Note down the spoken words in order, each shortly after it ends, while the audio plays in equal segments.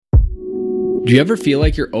Do you ever feel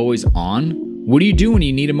like you're always on? What do you do when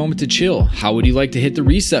you need a moment to chill? How would you like to hit the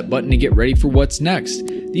reset button to get ready for what's next?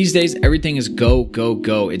 These days, everything is go, go,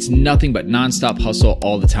 go. It's nothing but nonstop hustle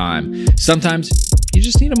all the time. Sometimes you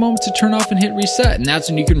just need a moment to turn off and hit reset, and that's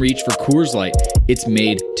when you can reach for Coors Light. It's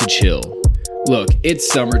made to chill. Look,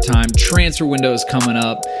 it's summertime, transfer window is coming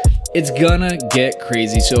up. It's gonna get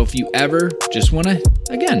crazy, so if you ever just wanna,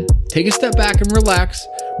 again, take a step back and relax,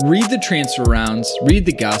 read the transfer rounds, read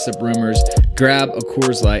the gossip rumors, grab a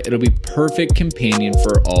Coors Light. It'll be perfect companion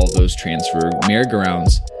for all those transfer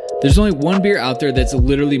merry-go-rounds. There's only one beer out there that's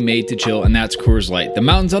literally made to chill, and that's Coors Light. The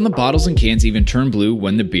mountains on the bottles and cans even turn blue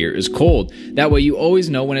when the beer is cold. That way you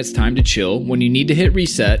always know when it's time to chill. When you need to hit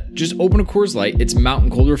reset, just open a Coors Light. It's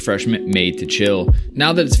mountain cold refreshment made to chill.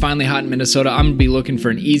 Now that it's finally hot in Minnesota, I'm going to be looking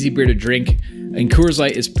for an easy beer to drink, and Coors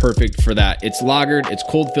Light is perfect for that. It's lagered, it's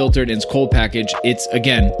cold filtered, and it's cold packaged. It's,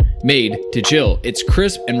 again, made to chill. It's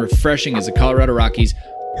crisp and refreshing as the Colorado Rockies.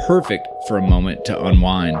 Perfect for a moment to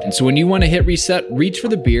unwind. And so when you want to hit reset, reach for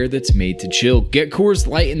the beer that's made to chill. Get Coors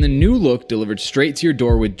Light in the new look delivered straight to your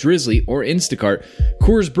door with Drizzly or Instacart.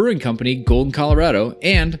 Coors Brewing Company, Golden, Colorado.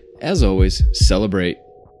 And, as always, celebrate.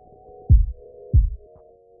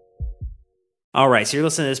 All right, so you're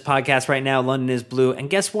listening to this podcast right now, London is Blue, and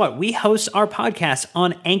guess what? We host our podcast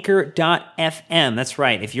on Anchor.fm. That's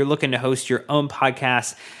right. If you're looking to host your own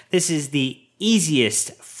podcast, this is the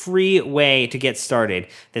easiest free way to get started.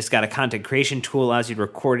 This got a content creation tool, allows you to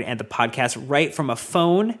record and the podcast right from a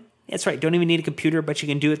phone. That's right, don't even need a computer, but you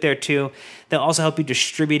can do it there too. They'll also help you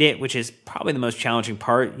distribute it, which is probably the most challenging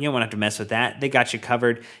part. You don't want to have to mess with that. They got you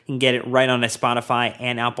covered. You can get it right on a Spotify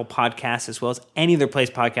and Apple Podcasts, as well as any other place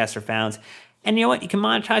podcasts are found. And you know what? You can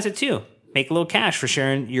monetize it too. Make a little cash for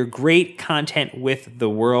sharing your great content with the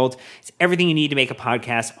world. It's everything you need to make a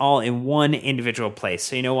podcast all in one individual place.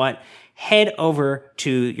 So you know what? Head over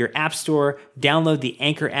to your app store, download the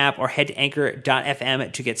Anchor app, or head to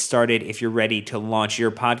anchor.fm to get started if you're ready to launch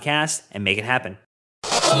your podcast and make it happen.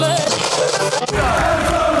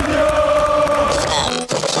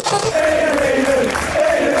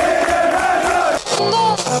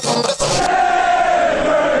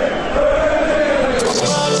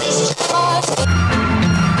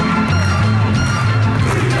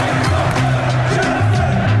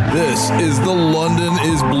 This is the London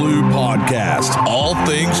is Blue podcast. All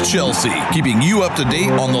things Chelsea, keeping you up to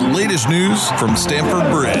date on the latest news from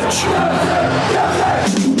Stamford Bridge.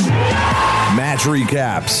 Match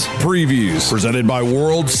recaps, previews, presented by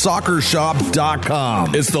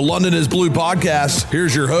WorldSoccerShop.com. It's the London is Blue podcast.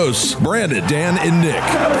 Here's your hosts, Brandon, Dan, and Nick.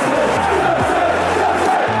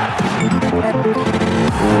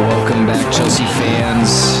 Welcome back, Chelsea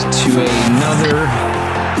fans, to another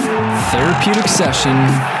therapeutic session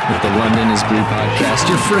with the London is Blue podcast.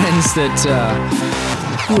 Your friends that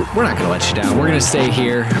we're not going to let you down. We're going to stay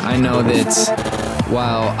here. I know that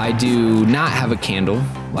while I do not have a candle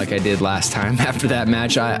like I did last time after that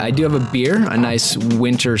match, I do have a beer, a nice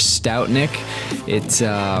winter stout, Nick. It's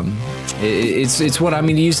what I'm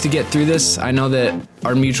going to use to get through this. I know that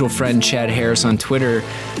our mutual friend Chad Harris on Twitter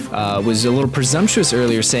was a little presumptuous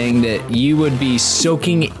earlier, saying that you would be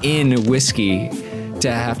soaking in whiskey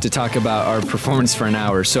to have to talk about our performance for an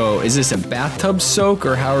hour. So is this a bathtub soak,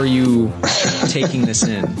 or how are you taking this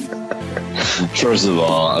in? First of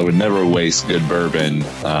all, I would never waste good bourbon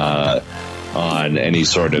on any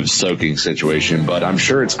sort of soaking situation, but I'm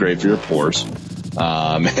sure it's great for your pores.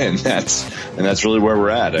 And that's really where we're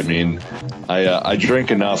at. I mean, I drank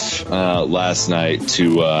enough last night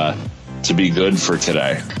to be good for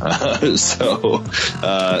today. So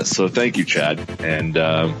thank you, Chad. And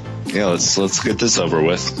let's get this over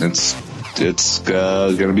with. It's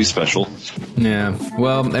going to be special. Yeah.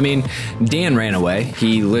 Well, I mean, Dan ran away.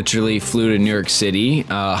 He literally flew to New York City,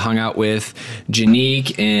 hung out with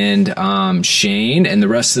Janique and Shane and the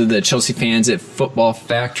rest of the Chelsea fans at Football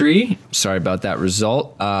Factory. Sorry about that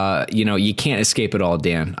result. You can't escape it all,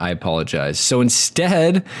 Dan. I apologize. So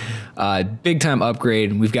instead, big time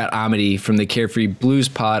upgrade. We've got Amity from the Carefree Blues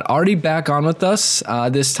Pod already back on with us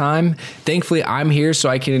this time. Thankfully, I'm here so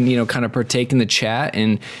I can, kind of partake in the chat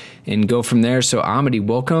and go from there. So Amity,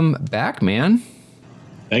 welcome back, man.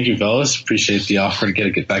 Thank you, fellas. Appreciate the offer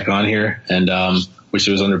to get back on here, and wish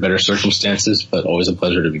it was under better circumstances, but always a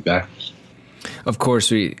pleasure to be back. Of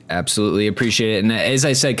course, we absolutely appreciate it. And as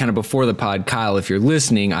I said kind of before the pod, Kyle, if you're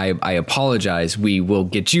listening, I apologize. We will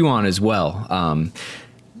get you on as well.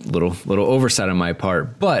 Little oversight on my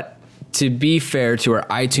part. But to be fair to our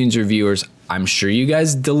iTunes reviewers, I'm sure you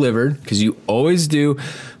guys delivered, because you always do.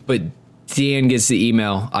 But Dan gets the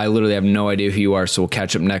email. I literally have no idea who you are, so we'll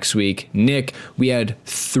catch up next week. Nick, we had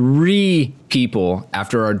 3 people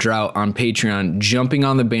after our drought on Patreon jumping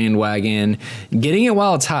on the bandwagon, getting it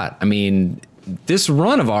while it's hot. I mean, this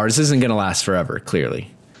run of ours isn't going to last forever,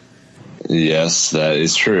 clearly. Yes, that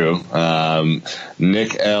is true.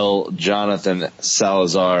 Nick L., Jonathan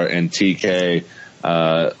Salazar, and TK.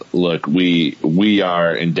 Look, we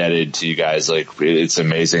are indebted to you guys. Like, it's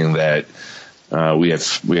amazing that we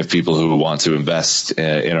have people who want to invest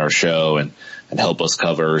in our show and help us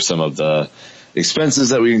cover some of the expenses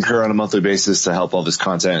that we incur on a monthly basis to help all this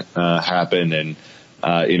content happen. And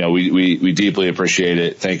we deeply appreciate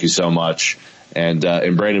it. Thank you so much. And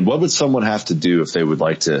Brandon, what would someone have to do if they would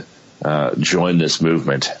like to join this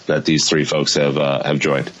movement that these 3 folks have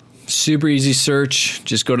joined? Super easy search.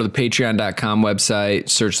 Just go to the patreon.com website,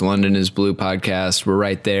 search London is Blue podcast. We're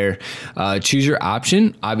right there. Choose your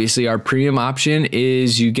option. Obviously, our premium option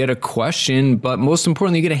is you get a question, but most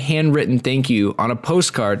importantly, you get a handwritten thank you on a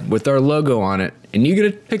postcard with our logo on it, and you get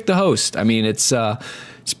to pick the host. I mean, it's a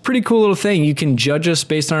pretty cool little thing. You can judge us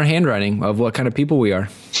based on our handwriting of what kind of people we are.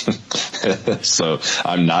 So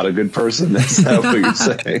I'm not a good person. That's not what you're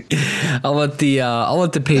saying. I'll let the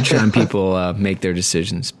Patreon people make their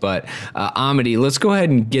decisions. But Amity, let's go ahead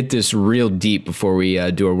and get this real deep before we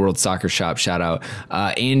do our World Soccer Shop shout out.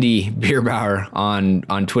 Andy Bierbauer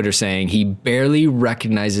on Twitter saying he barely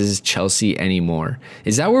recognizes Chelsea anymore.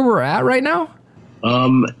 Is that where we're at right now?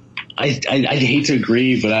 I'd hate to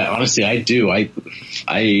agree, but honestly, I do.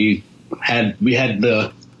 We had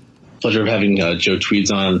the pleasure of having Joe Tweeds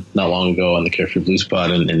on not long ago on the Carefree Blue Spot,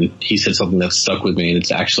 and he said something that stuck with me, and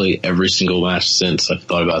it's actually every single match since I've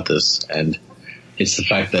thought about this, and it's the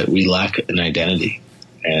fact that we lack an identity.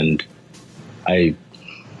 And I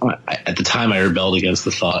at the time, I rebelled against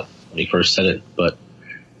the thought when he first said it, but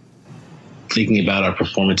thinking about our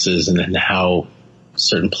performances and how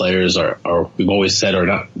certain players are we've always said, or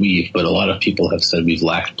not we, but a lot of people have said we've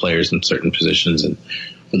lacked players in certain positions, and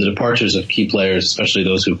for the departures of key players, especially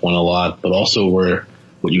those who've won a lot, but also were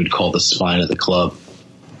what you would call the spine of the club,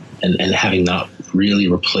 and having not really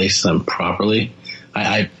replaced them properly,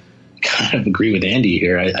 I kind of agree with Andy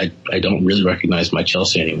here. I don't really recognize my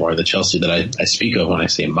Chelsea anymore. The Chelsea that I speak of when I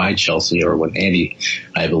say my Chelsea, or when Andy,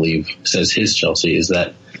 I believe, says his Chelsea, is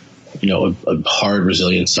that, a hard,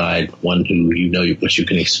 resilient side, one who what you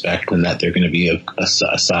can expect, and that they're going to be a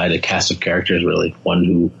side, a cast of characters, really, one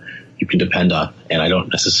who you can depend on. And I don't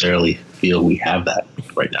necessarily feel we have that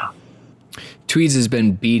right now. Tweeds has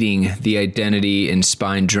been beating the identity and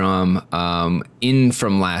spine drum in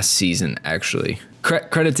from last season, actually.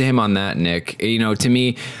 Credit to him on that, Nick. To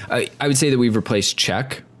me, I would say that we've replaced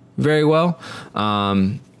Czech very well.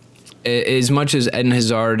 As much as Eden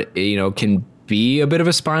Hazard, can be a bit of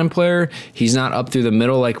a spine player, he's not up through the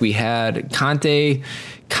middle like we had. Conte,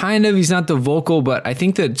 kind of, he's not the vocal, but I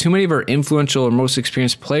think that too many of our influential or most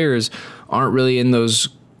experienced players aren't really in those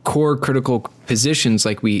core critical positions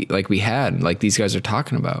like we had, like these guys are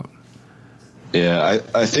talking about. Yeah,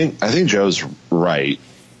 I think Joe's right,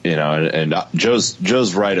 and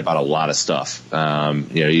Joe's right about a lot of stuff.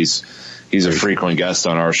 He's a frequent guest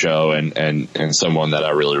on our show and someone that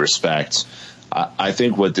I really respect. I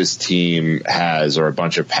think what this team has are a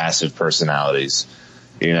bunch of passive personalities.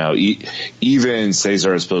 Even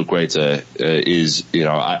Cesar Azpilicueta is,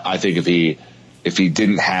 I think if he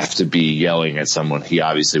didn't have to be yelling at someone, he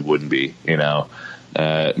obviously wouldn't be.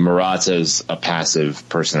 Morata's a passive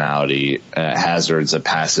personality. Hazard's a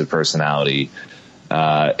passive personality.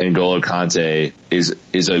 N'Golo Kante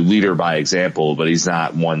is a leader by example, but he's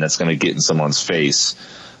not one that's going to get in someone's face.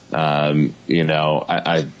 I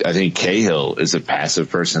think Cahill is a passive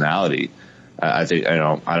personality. I think, I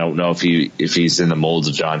don't know if he's in the molds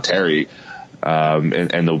of John Terry,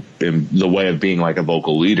 and the way of being like a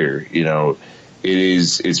vocal leader.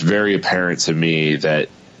 It's very apparent to me that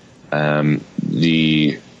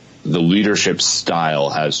the leadership style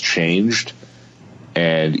has changed,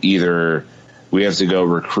 and either we have to go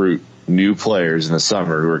recruit new players in the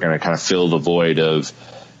summer who are going to kind of fill the void of,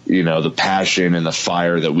 the passion and the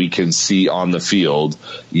fire that we can see on the field,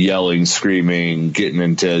 yelling, screaming, getting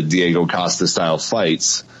into Diego Costa style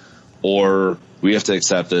fights, or we have to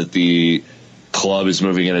accept that the club is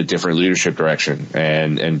moving in a different leadership direction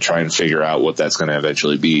and try and figure out what that's going to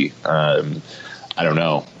eventually be. I don't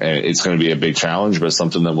know. It's going to be a big challenge, but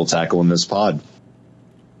something that we'll tackle in this pod.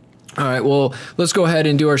 All right, well, let's go ahead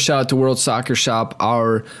and do our shout out to World Soccer Shop,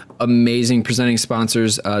 our amazing presenting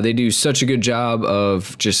sponsors. They do such a good job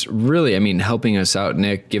of just really, helping us out,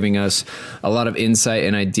 Nick, giving us a lot of insight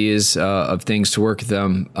and ideas of things to work with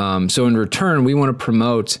them. So in return, we want to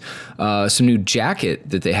promote some new jacket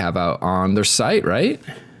that they have out on their site, right?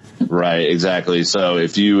 Right, exactly. So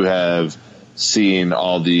if you have seen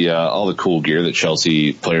all the cool gear that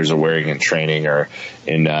Chelsea players are wearing in training or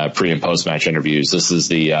in pre and post match interviews, this is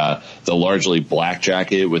the largely black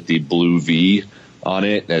jacket with the blue V on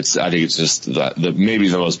it. I think it's just the maybe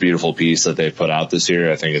the most beautiful piece that they've put out this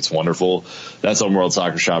year. I think it's wonderful. That's on World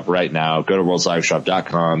Soccer Shop right now. Go to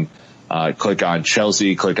worldsoccershop.com. Click on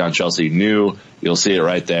Chelsea New. You'll see it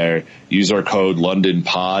right there. Use our code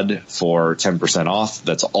LondonPod for 10% off.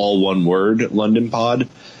 That's all one word, LondonPod.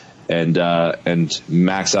 And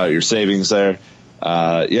max out your savings there.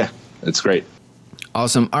 It's great.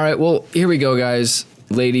 Awesome. All right. Well, here we go, guys.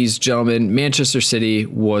 Ladies, gentlemen, Manchester City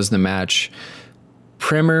was the match.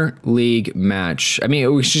 Premier League match.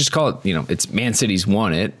 We should just call it, it's Man City's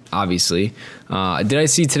won it, obviously. Did I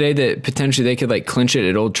see today that potentially they could clinch it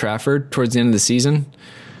at Old Trafford towards the end of the season?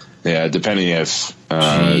 Yeah, depending if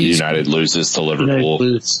United loses to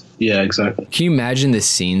Liverpool. Yeah, exactly. Can you imagine the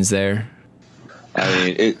scenes there?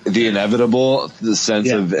 The sense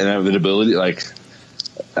of inevitability,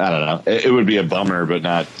 I don't know. It would be a bummer, but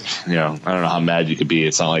not, I don't know how mad you could be.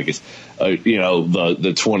 It's not like it's,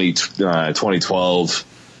 the 2012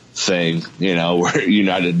 thing, where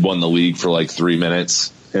United won the league for 3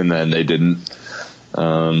 minutes and then they didn't.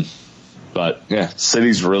 But yeah,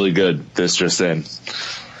 City's really good. This just in.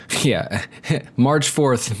 Yeah. March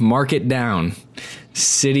 4th, mark it down.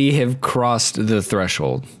 City have crossed the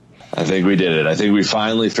threshold. I think we did it. I think we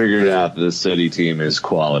finally figured out that the City team is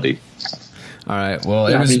quality. All right.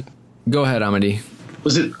 Well, go ahead, Amity.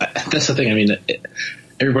 That's the thing.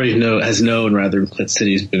 Everybody has known rather that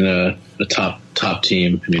City's been a top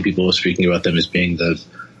team. People are speaking about them as being the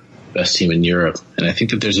best team in Europe, and I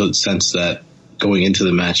think that there's a sense that going into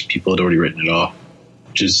the match, people had already written it off,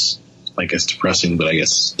 which is, I guess, depressing. But I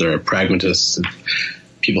guess there are pragmatists, and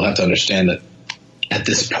people have to understand that at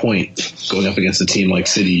this point, going up against a team like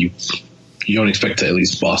City, you don't expect to at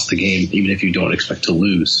least boss the game, even if you don't expect to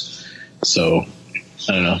lose. So,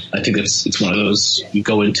 I don't know. I think it's one of those, you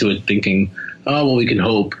go into it thinking, oh, well, we can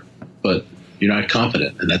hope, but you're not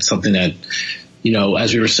confident. And that's something that,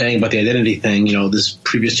 as we were saying about the identity thing, this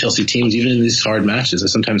previous Chelsea teams, even in these hard matches,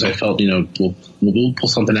 sometimes I felt, we'll pull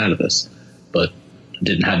something out of this. But I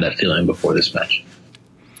didn't have that feeling before this match.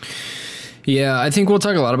 Yeah, I think we'll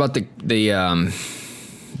talk a lot about the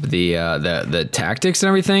tactics and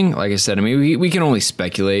everything. Like I said, we can only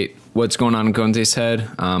speculate what's going on in Conte's head.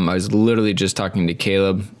 I was literally just talking to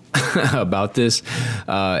Caleb about this.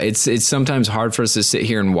 It's sometimes hard for us to sit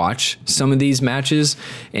here and watch some of these matches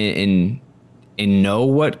and know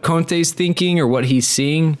what Conte's thinking or what he's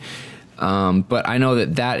seeing. But I know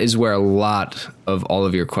that is where a lot of all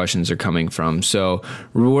of your questions are coming from. So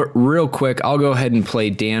real quick, I'll go ahead and play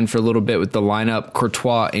Dan for a little bit with the lineup.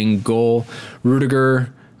 Courtois in goal,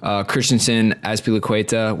 Rudiger, Christensen,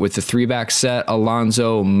 Azpilicueta with the 3-back set,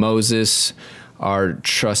 Alonso, Moses, our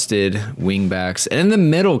trusted wingbacks. And in the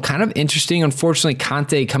middle, kind of interesting, unfortunately,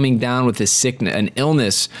 Conte coming down with his sickness, an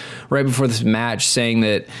illness right before this match, saying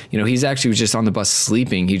that, he's actually was just on the bus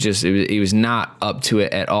sleeping. He was not up to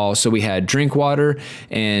it at all. So we had Drinkwater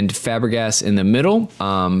and Fabregas in the middle,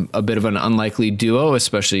 a bit of an unlikely duo,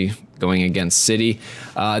 especially going against City.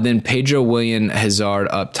 Then Pedro, Willian, Hazard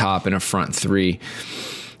up top in a front three.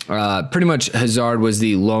 Pretty much Hazard was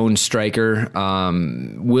the lone striker.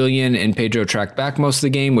 Willian and Pedro tracked back most of the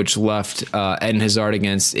game, which left Eden Hazard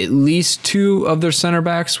against at least two of their center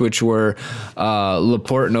backs, which were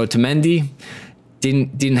Laporte and Otamendi.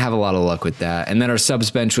 Didn't have a lot of luck with that. And then our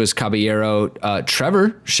subs bench was Caballero, Trevor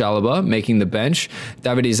Chalobah making the bench,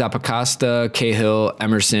 Davide Zappacosta, Cahill,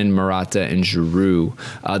 Emerson, Morata, and Giroud.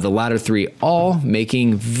 The latter three all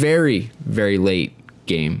making very, very late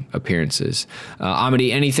game appearances.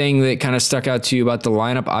 Amity, anything that kind of stuck out to you about the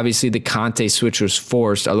lineup? Obviously, the Conte switch was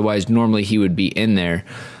forced. Otherwise, normally he would be in there.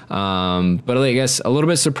 But I guess a little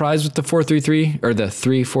bit surprised with the 4-3-3 or the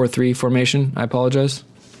 3-4-3 formation. I apologize.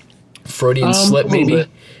 Freudian slip, maybe?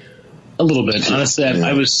 A little bit. Honestly,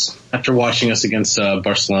 I was, after watching us against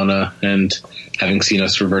Barcelona and having seen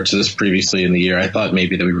us revert to this previously in the year, I thought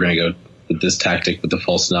maybe that we were going to go with this tactic with the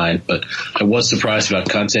false nine, but I was surprised about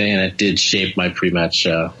Conte, and it did shape my pre-match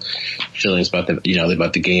feelings about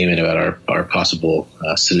the game and about our possible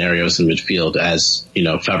scenarios in midfield. As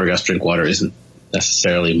Fabregas Drinkwater isn't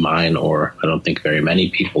necessarily mine, or I don't think very many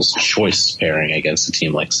people's choice pairing against a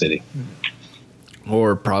team like City.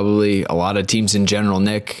 or probably a lot of teams in general,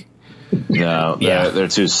 Nick. No, they're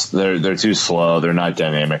too slow. They're not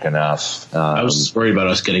dynamic enough. I was worried about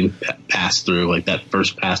us getting passed through, like that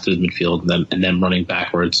first pass to the midfield, and then running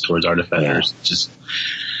backwards towards our defenders.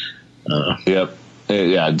 Yep.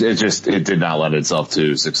 It did not lend itself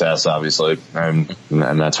to success, obviously, and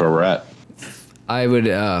that's where we're at. I would.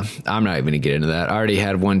 I'm not even going to get into that. I already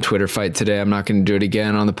had one Twitter fight today. I'm not going to do it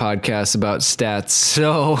again on the podcast about stats.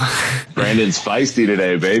 So Brandon's feisty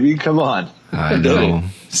today, baby. Come on. I know.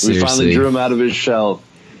 We finally drew him out of his shell.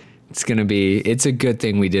 It's a good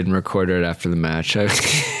thing we didn't record it after the match.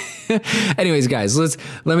 Anyways, guys,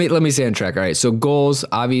 let me stay on track. All right, so goals,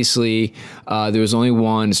 obviously, there was only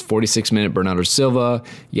one. It's 46-minute Bernardo Silva,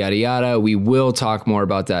 yada yada. We will talk more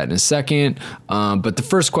about that in a second. But the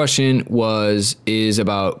first question is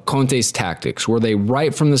about Conte's tactics. Were they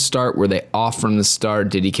right from the start? Were they off from the start?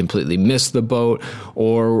 Did he completely miss the boat,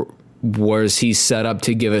 or was he set up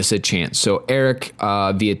to give us a chance? So Eric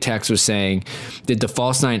via text was saying, did the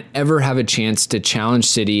false nine ever have a chance to challenge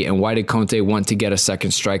City, and why did Conte want to get a second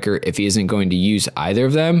striker if he isn't going to use either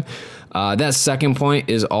of them? That second point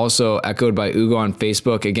is also echoed by Ugo on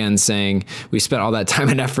Facebook, again saying we spent all that time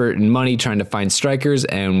and effort and money trying to find strikers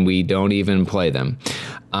and we don't even play them.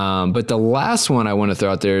 But the last one I want to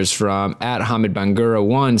throw out there is from @Hamid Bangura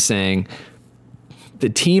 1 saying, the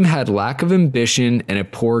team had lack of ambition and a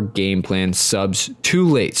poor game plan, subs too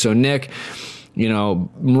late. So Nick,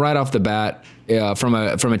 right off the bat, from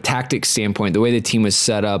a tactics standpoint, the way the team was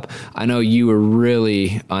set up, I know you were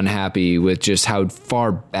really unhappy with just how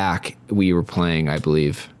far back we were playing, I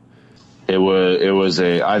believe. I think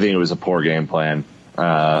it was a poor game plan.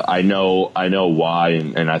 I know why,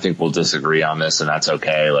 and I think we'll disagree on this, and that's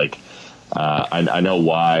okay. Like, I know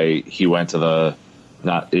why he went to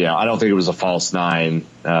I don't think it was a false nine,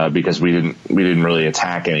 because we didn't really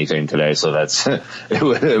attack anything today. So that's,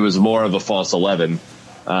 it was more of a false 11,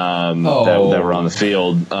 that were on the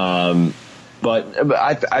field. But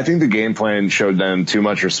I think the game plan showed them too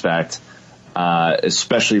much respect,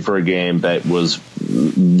 especially for a game that was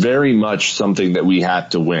very much something that we had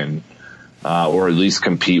to win, or at least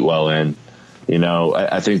compete well in.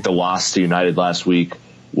 I think the loss to United last week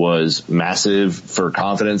was massive for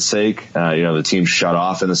confidence sake. The team shut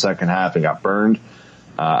off in the second half and got burned.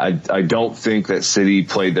 I don't think that City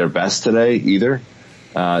played their best today either.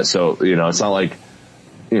 So it's not like,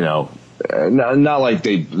 not like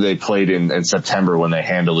they played in September when they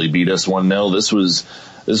handily beat us 1-0.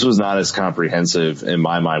 This was not as comprehensive in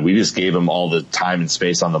my mind. We just gave them all the time and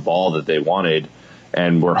space on the ball that they wanted,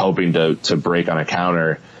 and we're hoping to break on a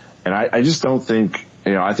counter. And I just don't think,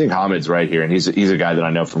 I think Hamid's right here, and he's a guy that I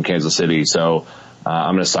know from Kansas City, so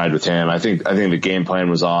I'm going to side with him. I think the game plan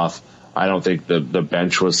was off. I don't think the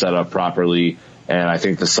bench was set up properly, and I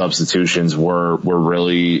think the substitutions were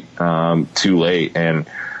really too late. And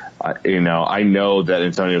I know that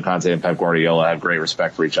Antonio Conte and Pep Guardiola have great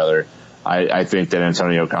respect for each other. I think that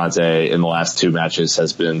Antonio Conte in the last two matches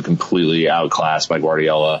has been completely outclassed by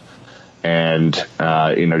Guardiola, and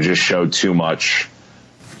just showed too much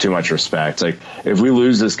respect. Like, if we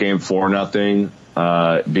lose this game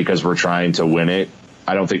 4-0 because we're trying to win it,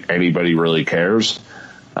 I don't think anybody really cares.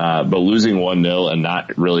 But losing 1-0 and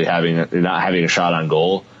not having a shot on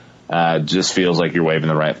goal just feels like you're waving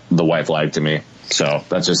the white flag to me. So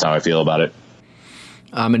that's just how I feel about it.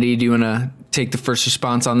 Amity, do you want to take the first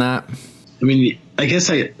response on that? I mean, I guess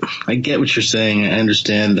I get what you're saying. I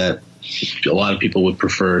understand that a lot of people would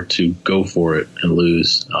prefer to go for it and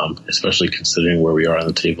lose, especially considering where we are on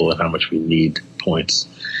the table and how much we need points.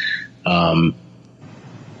 But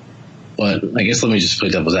I guess let me just play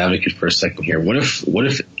devil's advocate for a second here. What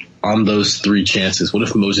if on those three chances, what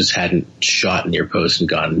if Moses hadn't shot near post and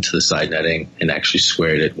gone into the side netting and actually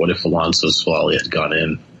squared it? What if Alonso Solali had gone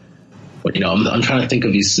in? But, I'm trying to think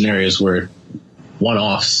of these scenarios where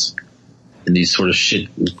one-offs and these sort of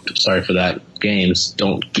sorry for that, games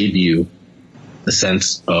don't give you the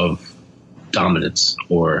sense of dominance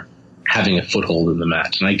or having a foothold in the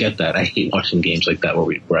match. And I get that. I hate watching games like that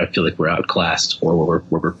where I feel like we're outclassed, or where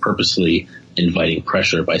we're purposely inviting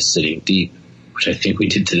pressure by sitting deep, which I think we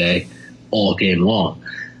did today all game long.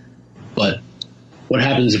 But what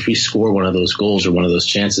happens if we score one of those goals or one of those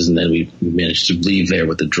chances and then we manage to leave there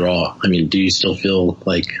with a draw? I mean, do you still feel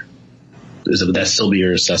like, would that still be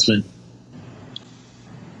your assessment?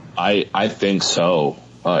 I think so.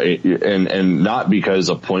 And not because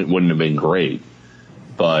a point wouldn't have been great,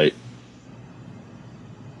 but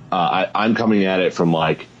I'm coming at it from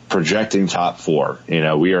like projecting top four.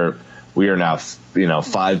 We are now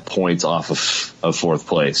 5 points off of fourth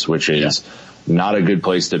place, which is not a good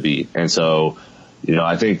place to be. And so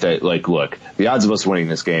I think that, like, look, the odds of us winning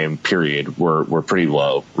this game, period, were pretty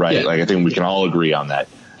low, right? Yeah. Like, I think we can all agree on that.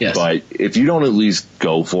 Yes. But if you don't at least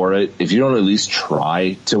go for it, if you don't at least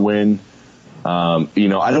try to win, I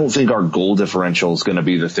don't think our goal differential is going to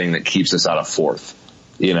be the thing that keeps us out of fourth.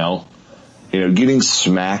 Getting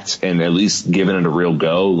smacked and at least giving it a real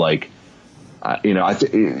go, like, we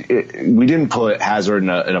didn't put Hazard in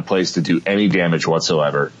a place to do any damage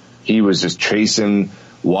whatsoever. He was just chasing,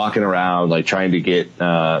 walking around, like trying to get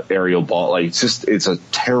aerial ball. Like, it's a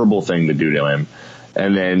terrible thing to do to him.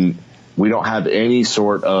 And then we don't have any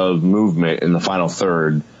sort of movement in the final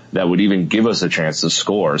third that would even give us a chance to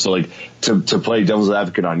score. So, like, to play devil's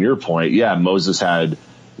advocate on your point, yeah, Moses had,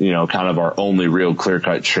 kind of our only real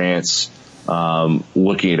clear-cut chance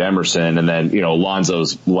looking at Emerson. And then,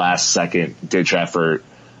 Alonso's last second ditch effort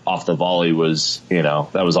off the volley was,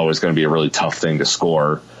 that was always going to be a really tough thing to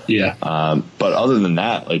score. Yeah. But other than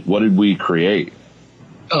that, like, what did we create?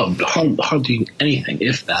 Oh, hardly anything,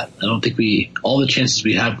 if that. I don't think all the chances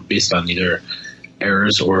we had were based on either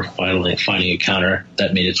errors or finally finding a counter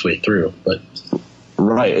that made its way through. But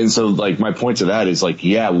right. And so, like, my point to that is, like,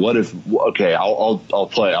 yeah, what if, okay,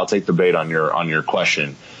 I'll take the bait on your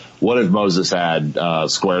question. What if Moses had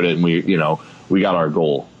squared it and we got our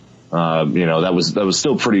goal? That was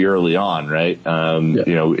still pretty early on, right?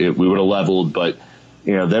 We would have leveled, but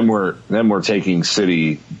then we're taking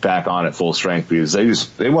City back on at full strength because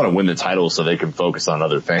they want to win the title so they can focus on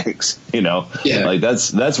other things. Yeah. Like,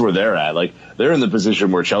 that's where they're at. Like, they're in the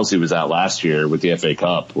position where Chelsea was at last year with the FA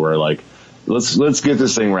Cup, where, like, let's get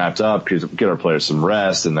this thing wrapped up, get our players some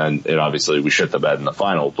rest, and then obviously we shit the bed in the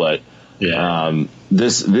final, but. Yeah.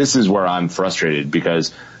 This is where I'm frustrated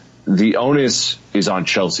because the onus is on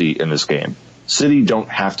Chelsea in this game. City don't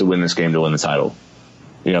have to win this game to win the title.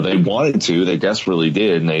 They wanted to, they desperately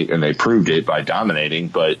did, and they proved it by dominating,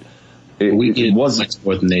 but it wasn't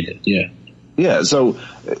more than they did. Yeah. Yeah. So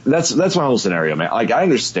that's my whole scenario, man. Like, I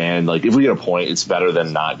understand, like, if we get a point, it's better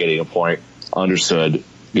than not getting a point. Understood.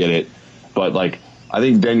 Get it. But, like, I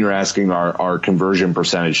think then you're asking our conversion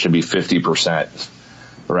percentage to be 50%.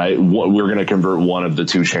 Right? We're going to convert one of the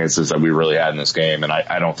two chances that we really had in this game, and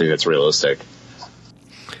I don't think that's realistic.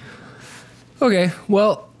 Okay,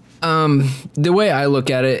 well, the way I look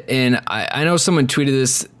at it, and I know someone tweeted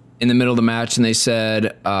this in the middle of the match, and they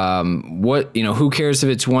said, who cares if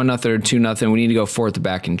it's 1-0 or 2-0? We need to go forth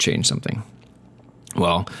back and change something.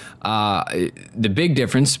 Well, the big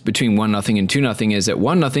difference between 1-0 and 2-0 is at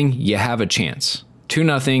 1-0, you have a chance.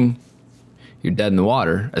 2-0, you're dead in the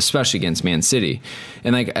water, especially against Man City.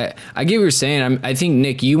 And, like, I get what you're saying. I think,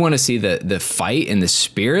 Nick, you want to see the fight and the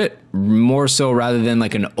spirit more so rather than,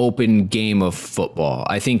 like, an open game of football.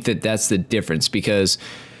 I think that's the difference, because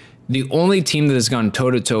the only team that has gone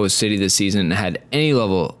toe-to-toe with City this season and had any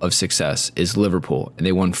level of success is Liverpool, and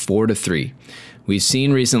they won 4-3. We've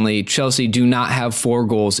seen recently Chelsea do not have 4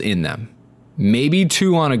 goals in them. Maybe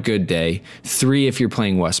 2 on a good day, 3 if you're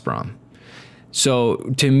playing West Brom. So,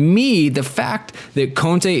 to me, the fact that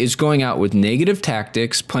Conte is going out with negative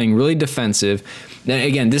tactics, playing really defensive, and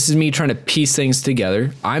again, this is me trying to piece things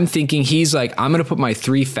together. I'm thinking he's like, I'm going to put my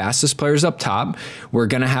 3 fastest players up top. We're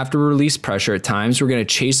going to have to release pressure at times. We're going to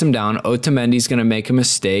chase them down. Otamendi's going to make a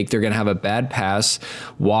mistake. They're going to have a bad pass.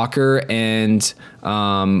 Walker and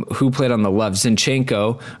who played on the left,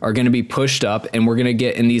 Zinchenko, are going to be pushed up, and we're going to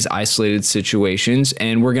get in these isolated situations,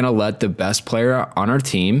 and we're going to let the best player on our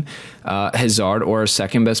team, Hazard, or our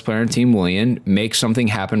second best player on our team, Willian, make something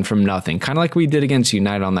happen from nothing, kind of like we did against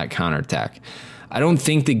United on that counterattack. I don't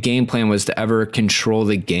think the game plan was to ever control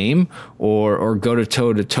the game or go to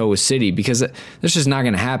toe with City, because that's just not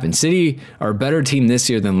going to happen. City are a better team this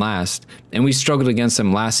year than last, and we struggled against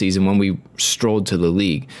them last season when we strolled to the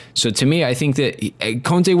league. So to me, I think that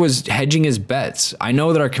Conte was hedging his bets. I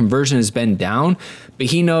know that our conversion has been down, but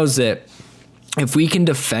he knows that if we can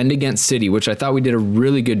defend against City, which I thought we did a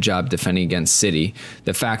really good job defending against City,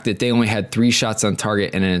 the fact that they only had 3 shots on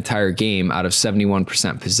target in an entire game out of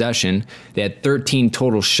 71% possession, they had 13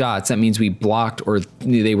 total shots. That means we blocked or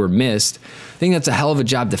they were missed. I think that's a hell of a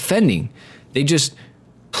job defending. They just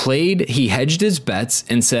played, he hedged his bets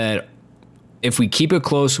and said, if we keep it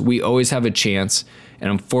close, we always have a chance. And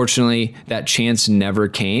unfortunately, that chance never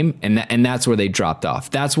came, and that's where they dropped off.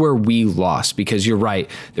 That's where we lost, because you're right.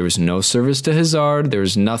 There was no service to Hazard. There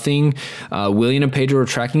was nothing. Willian and Pedro were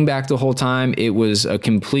tracking back the whole time. It was a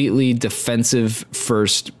completely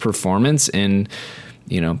defensive-first performance, and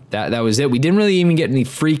that was it. We didn't really even get any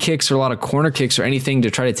free kicks or a lot of corner kicks or anything to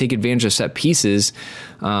try to take advantage of set pieces.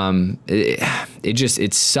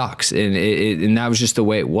 It sucks, and that was just the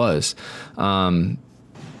way it was.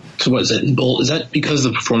 So what is it? Is that because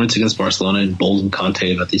of the performance against Barcelona emboldened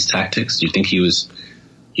Conte about these tactics? Do you think he was,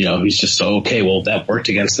 he's just so, okay, well, that worked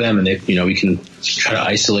against them, and they, we can try to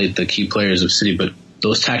isolate the key players of City, but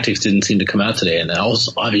those tactics didn't seem to come out today, and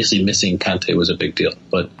also obviously missing Conte was a big deal.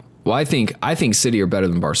 But I think City are better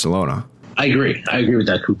than Barcelona. I agree with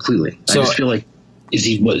that completely. So, I just feel like is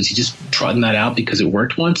he just trotting that out because it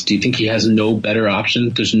worked once? Do you think he has no better option?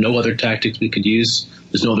 There's no other tactics we could use.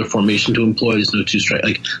 There's no other formation to employ. There's no two strike.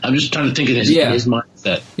 Like, I'm just trying to think of his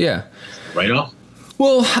mindset. Yeah. Right off.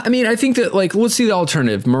 Well, I mean, I think that, let's see the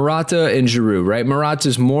alternative. Morata and Giroud, right?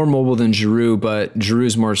 Morata's more mobile than Giroud, but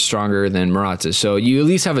Giroud's more stronger than Morata. So you at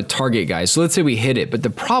least have a target guy. So let's say we hit it. But the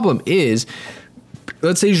problem is,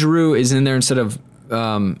 let's say Giroud is in there instead of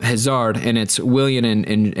Hazard, and it's Willian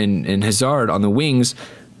and Hazard on the wings.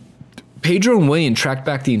 Pedro and Willian tracked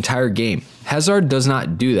back the entire game. Hazard does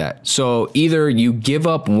not do that. So either you give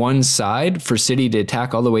up one side for City to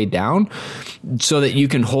attack all the way down so that you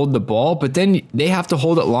can hold the ball, but then they have to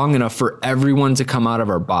hold it long enough for everyone to come out of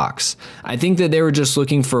our box. I think that they were just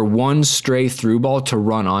looking for one stray through ball to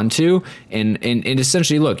run onto, and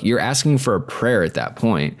essentially, look, you're asking for a prayer at that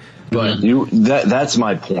point. But that's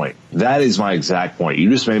my point. That is my exact point. You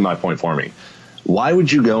just made my point for me. Why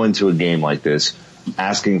would you go into a game like this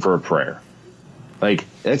asking for a prayer? Like,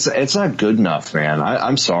 it's not good enough, man.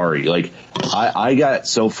 I'm sorry. Like, I got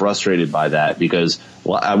so frustrated by that because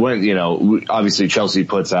I went, obviously Chelsea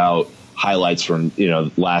puts out highlights from,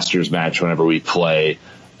 last year's match whenever we play,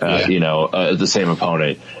 the same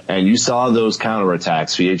opponent. And you saw those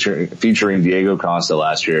counterattacks featuring Diego Costa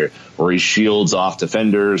last year, where he shields off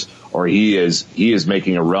defenders, or he is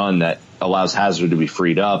making a run that allows Hazard to be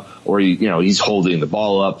freed up, or he's holding the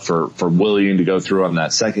ball up for Willian to go through on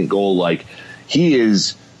that second goal. Like, he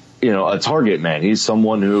is, a target man. He's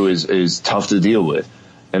someone who is tough to deal with.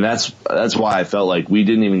 And that's why I felt like we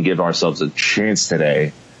didn't even give ourselves a chance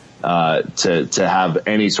today to have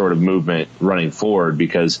any sort of movement running forward,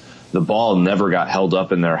 because the ball never got held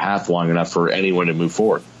up in their half long enough for anyone to move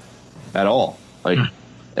forward at all. Like,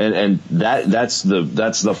 and that's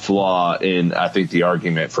the flaw in, I think, the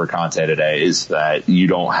argument for Conte today, is that you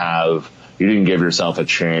didn't give yourself a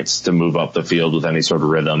chance to move up the field with any sort of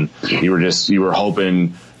rhythm. You were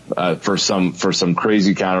hoping for some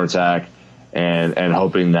crazy counterattack and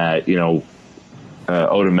hoping that,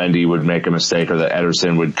 Otamendi would make a mistake, or that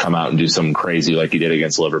Ederson would come out and do something crazy like he did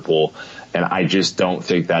against Liverpool. And I just don't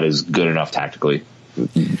think that is good enough tactically,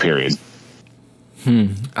 period.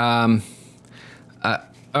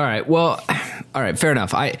 All right. Well, all right. Fair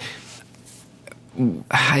enough. I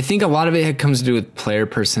think a lot of it comes to do with player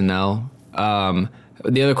personnel. The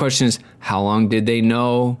other question is, how long did they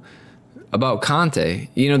know about Conte?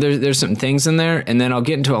 There's some things in there, and then I'll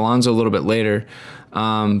get into Alonso a little bit later.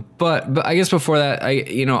 But I guess before that,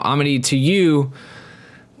 Amity, to you,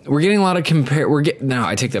 we're getting a lot of no,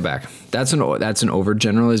 I take that back. That's an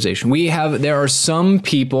overgeneralization. There are some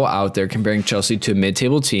people out there comparing Chelsea to a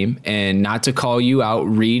mid-table team, and not to call you out,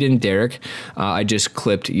 Reed and Derek, I just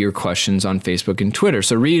clipped your questions on Facebook and Twitter.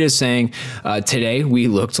 So Reed is saying, today we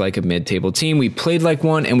looked like a mid-table team. We played like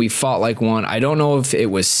one and we fought like one. I don't know if it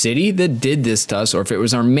was City that did this to us or if it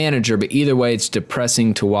was our manager, but either way, it's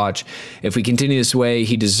depressing to watch. If we continue this way,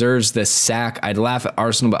 he deserves the sack. I'd laugh at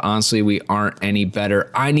Arsenal, but honestly, we aren't any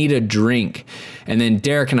better. I need a drink. And then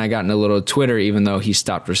Derek and I got in a little Twitter, even though he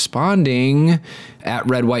stopped responding, at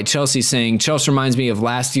Red White Chelsea, saying, Chelsea reminds me of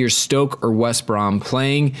last year's Stoke or West Brom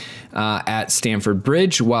playing at Stamford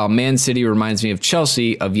Bridge, while Man City reminds me of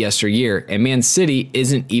Chelsea of yesteryear. And Man City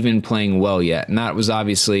isn't even playing well yet. And that was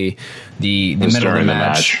obviously the middle of the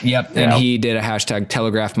match. Yep. And he did a hashtag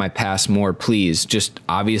telegraph my pass more, please. Just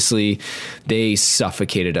obviously they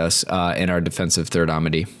suffocated us in our defensive third,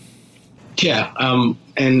 Amity. Yeah,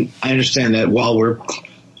 and I understand that while we're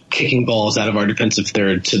kicking balls out of our defensive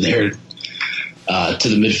third to the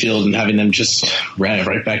midfield and having them just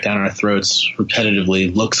right back down our throats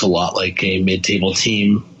repetitively looks a lot like a mid-table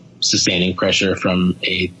team sustaining pressure from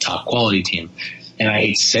a top quality team. And I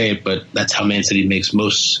hate to say it, but that's how Man City makes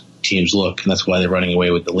most teams look, and that's why they're running away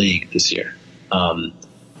with the league this year.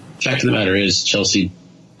 Fact of the matter is, Chelsea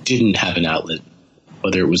didn't have an outlet,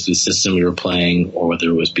 whether it was the system we were playing or whether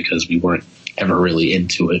it was because we weren't ever really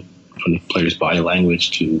into it, from the players' body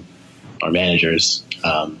language to our managers.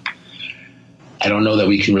 I don't know that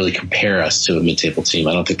we can really compare us to a mid-table team.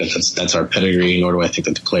 I don't think that's our pedigree, nor do I think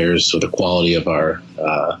that the players or the quality of our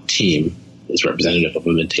team is representative of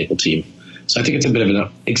a mid-table team. So I think it's a bit of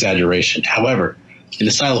an exaggeration. However, in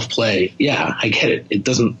the style of play, yeah, I get it.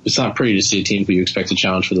 It's not pretty to see a team who you expect to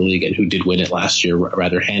challenge for the league and who did win it last year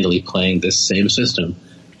rather handily playing this same system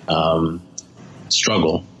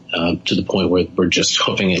struggle. to the point where we're just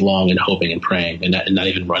hoofing it long and hoping and praying and not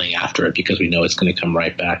even running after it because we know it's going to come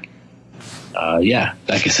right back. Yeah,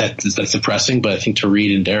 like I said, that's depressing, but I think to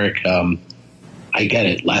Reed and Derek, I get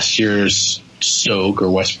it. Last year's Stoke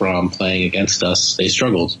or West Brom playing against us, they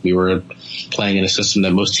struggled. We were playing in a system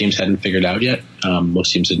that most teams hadn't figured out yet.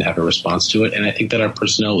 Most teams didn't have a response to it, and I think that our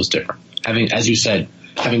personnel was different. Having, as you said,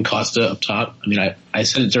 having Costa up top, I mean, I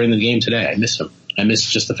said it during the game today. I miss him. I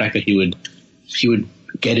miss just the fact that he would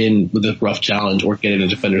get in with a rough challenge or get in a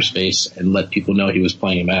defender's face and let people know he was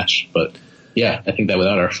playing a match. But yeah, I think that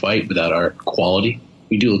without our fight, without our quality,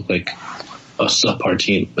 we do look like a subpar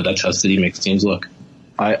team. But that's how City makes teams look.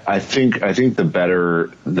 I think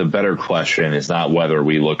the better question is not whether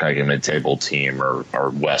we look like a mid-table team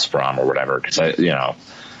or West Brom or whatever, because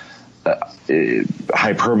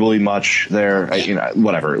hyperbole much there,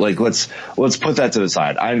 whatever. Like let's put that to the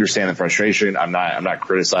side. I understand the frustration. I'm not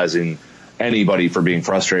criticizing anybody for being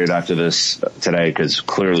frustrated after this today, because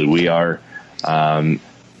clearly we are.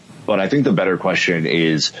 But I think the better question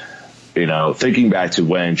is, thinking back to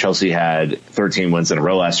when Chelsea had 13 wins in a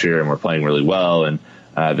row last year and we're playing really well, and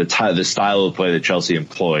the style of play that Chelsea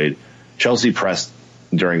employed, Chelsea pressed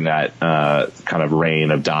during that kind of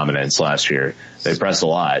reign of dominance last year. They pressed a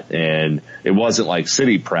lot, and it wasn't like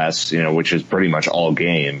City pressed, which is pretty much all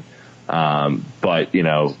game. But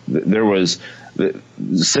there was. The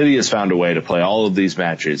City has found a way to play all of these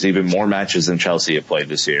matches, even more matches than Chelsea have played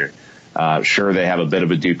this year. Sure, they have a bit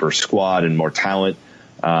of a deeper squad and more talent,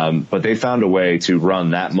 but they found a way to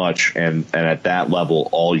run that much and at that level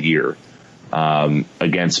all year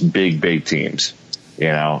against big teams.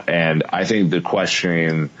 And I think the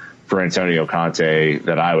question for Antonio Conte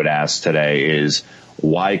that I would ask today is,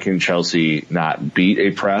 why can Chelsea not beat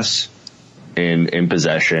a press in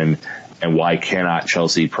possession, and why cannot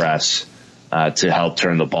Chelsea press to help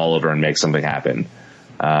turn the ball over and make something happen?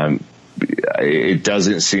 It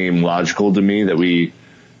doesn't seem logical to me that we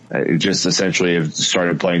just essentially have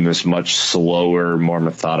started playing this much slower, more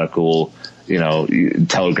methodical,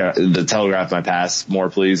 telegraph my pass more,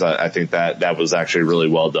 please. I think that was actually really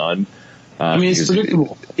well done. It's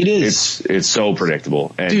predictable. It is. It's so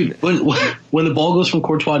predictable. And dude, when the ball goes from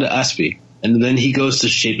Courtois to Aspie, and then he goes to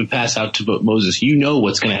shape a pass out to Moses, you know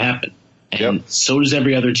what's going to happen. And so does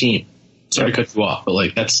every other team. Sorry to cut you off, but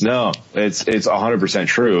it's 100%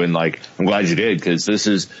 true. And I'm glad you did, because this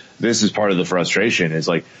is part of the frustration. Is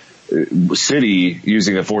City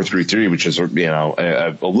using a 4-3-3, which is,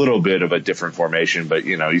 a little bit of a different formation, but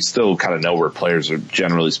you still kind of know where players are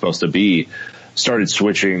generally supposed to be, started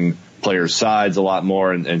switching players' sides a lot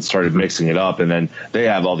more and started mixing it up. And then they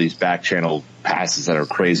have all these back channel passes that are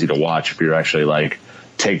crazy to watch if you're actually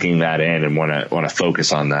taking that in and want to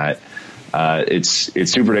focus on that.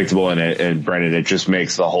 It's too predictable, and Brendan, it just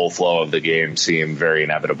makes the whole flow of the game seem very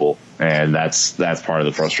inevitable, and that's part of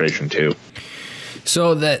the frustration too.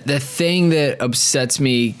 So the thing that upsets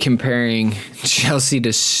me comparing Chelsea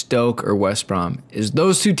to Stoke or West Brom is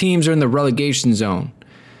those two teams are in the relegation zone.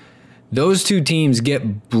 Those two teams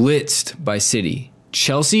get blitzed by City.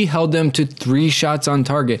 Chelsea held them to 3 shots on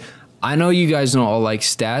target. I know you guys don't all like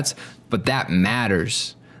stats, but that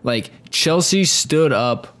matters. Chelsea stood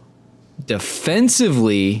up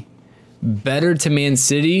defensively better to Man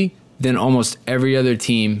City than almost every other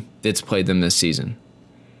team that's played them this season.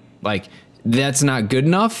 That's not good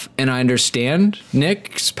enough, and I understand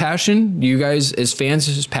Nick's passion, you guys as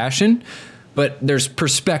fans' passion, but there's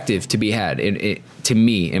perspective to be had, to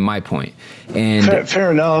me, in my point. And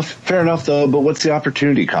fair enough though, but what's the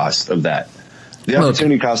opportunity cost of that? The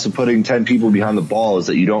opportunity cost of putting 10 people behind the ball is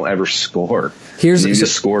that you don't ever score. You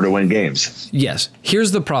just score to win games. Yes.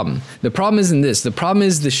 Here's the problem. The problem isn't this. The problem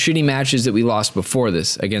is the shitty matches that we lost before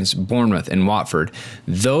this against Bournemouth and Watford.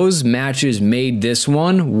 Those matches made this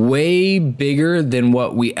one way bigger than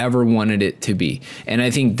what we ever wanted it to be. And I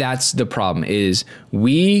think that's the problem, is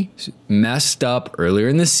we messed up earlier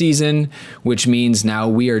in the season, which means now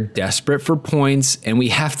we are desperate for points and we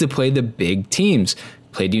have to play the big teams.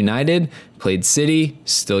 Played United, played City,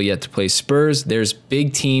 still yet to play Spurs. There's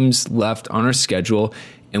big teams left on our schedule,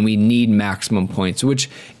 and we need maximum points, which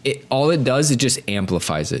all it does, it just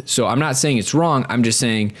amplifies it. So I'm not saying it's wrong. I'm just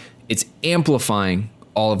saying it's amplifying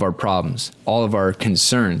all of our problems, all of our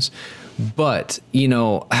concerns. But,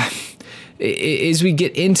 as we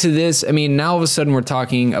get into this, now all of a sudden we're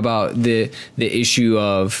talking about the issue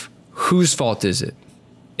of whose fault is it?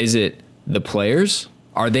 Is it the players?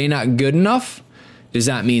 Are they not good enough? Does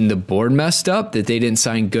that mean the board messed up, that they didn't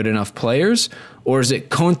sign good enough players? Or is it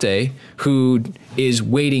Conte who is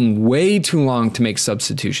waiting way too long to make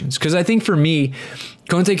substitutions? Because I think for me,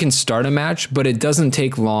 Conte can start a match, but it doesn't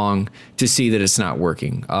take long to see that it's not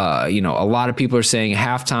working. A lot of people are saying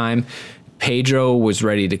halftime, Pedro was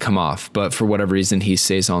ready to come off, but for whatever reason, he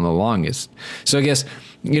stays on the longest. So I guess,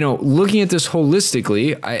 looking at this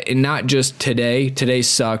holistically, and not just today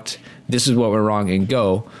sucked, this is what went wrong, and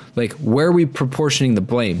go. Like, where are we proportioning the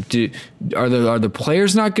blame? Are the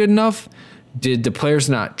players not good enough? Did the players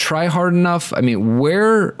not try hard enough? I mean,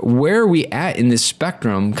 where are we at in this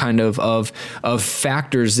spectrum kind of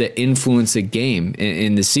factors that influence a game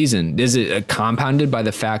in the season? Is it compounded by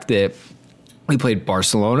the fact that we played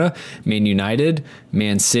Barcelona, Man United,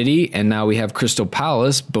 Man City, and now we have Crystal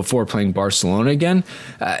Palace before playing Barcelona again?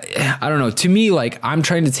 I don't know. To me, like, I'm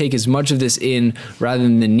trying to take as much of this in rather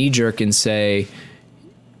than the knee-jerk and say,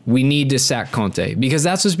 we need to sack Conte, because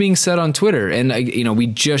that's what's being said on Twitter. And, we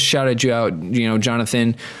just shouted you out,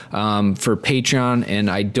 Jonathan, for Patreon, and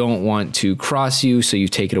I don't want to cross you, so you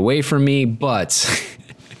take it away from me, but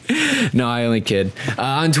no, I only kid.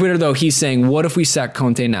 On Twitter, though, he's saying, what if we sack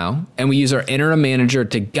Conte now and we use our interim manager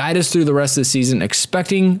to guide us through the rest of the season,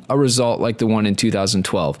 expecting a result like the one in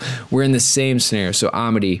 2012? We're in the same scenario. So,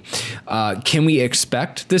 Amity, can we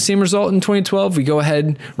expect the same result in 2012? We go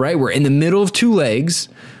ahead, right? We're in the middle of two legs.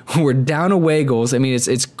 We're down away goals. I mean,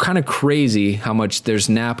 it's kind of crazy how much there's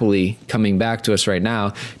Napoli coming back to us right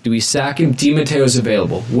now. Do we sack him? Di Matteo's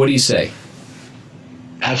available. What do you say?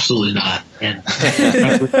 Absolutely not. And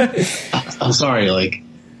I'm sorry, like,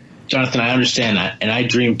 Jonathan, I understand that, and I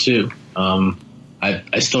dream too.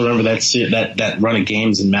 I still remember that run of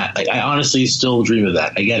games and I honestly still dream of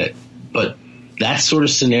that. I get it, but that sort of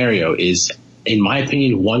scenario is, in my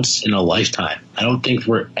opinion, once in a lifetime. I don't think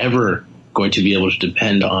we're ever going to be able to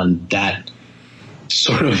depend on that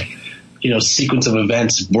sort of, sequence of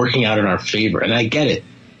events working out in our favor. And I get it.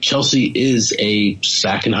 Chelsea is a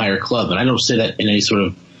sack and hire club, and I don't say that in any sort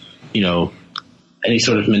of,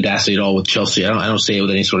 mendacity at all with Chelsea. I don't say it with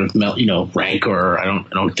any sort of rancor. I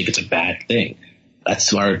don't think it's a bad thing.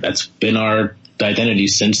 That's been our identity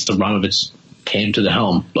since Abramovich came to the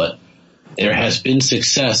helm. But there has been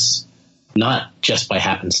success not just by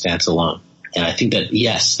happenstance alone. And I think that,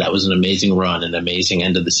 yes, that was an amazing run, an amazing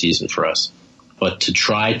end of the season for us. But to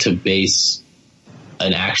try to base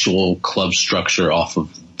an actual club structure off of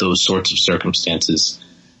those sorts of circumstances,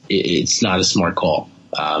 it's not a smart call.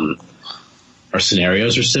 Our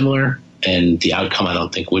scenarios are similar, and the outcome I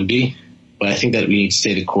don't think would be. But I think that we need to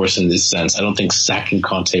stay the course in this sense. I don't think sacking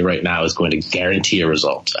Conte right now is going to guarantee a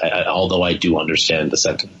result, although I do understand the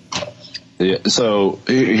sentiment. Yeah, so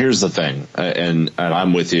here's the thing, and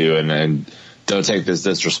I'm with you, and don't take this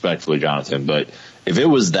disrespectfully, Jonathan, but if it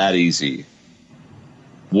was that easy,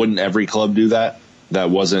 wouldn't every club do that? That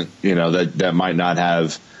wasn't, that might not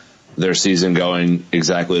have their season going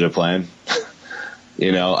exactly to plan.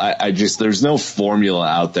 There's no formula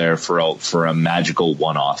out there for a magical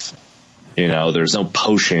one-off. There's no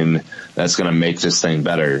potion that's going to make this thing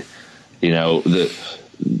better. Here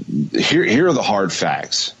are the hard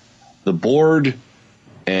facts. The board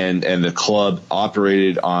and the club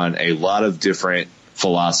operated on a lot of different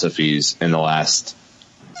philosophies in the last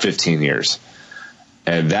 15 years.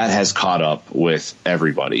 And that has caught up with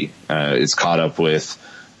everybody. It's caught up with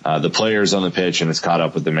the players on the pitch, and it's caught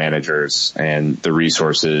up with the managers and the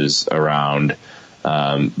resources around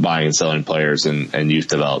buying and selling players and youth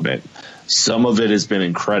development. Some of it has been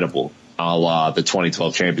incredible, a la the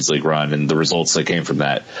 2012 Champions League run and the results that came from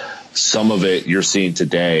that. Some of it you're seeing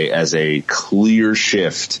today as a clear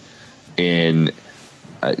shift in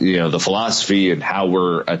the philosophy and how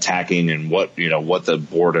we're attacking and what the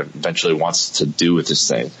board eventually wants to do with this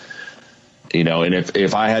thing. And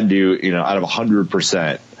if I had to, out of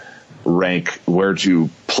 100% rank where to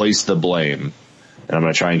place the blame, and I'm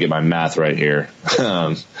going to try and get my math right here.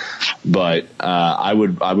 But I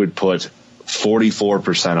would put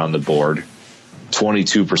 44% on the board,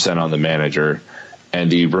 22% on the manager,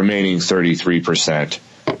 and the remaining 33%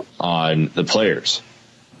 on the players.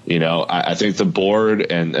 I think the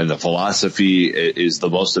board and the philosophy is the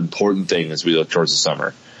most important thing as we look towards the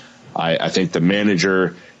summer. I think the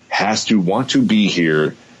manager has to want to be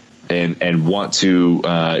here and want to,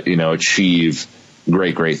 achieve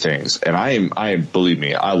great things. And I believe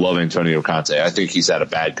me, I love Antonio Conte. I think he's had a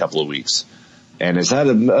bad couple of weeks and has had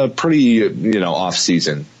a pretty, off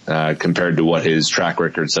season, compared to what his track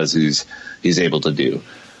record says he's able to do.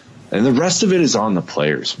 And the rest of it is on the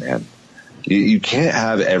players, man. You can't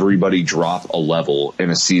have everybody drop a level in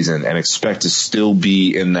a season and expect to still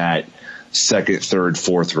be in that second, third,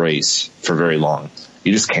 fourth race for very long.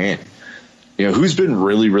 You just can't. Who's been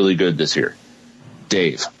really, really good this year?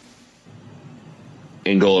 Dave.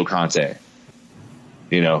 N'Golo Kanté.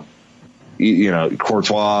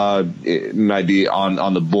 Courtois might be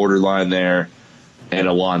on the borderline there, and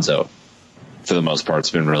Alonso, for the most part,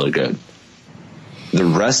 has been really good. The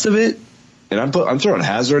rest of it, and I'm throwing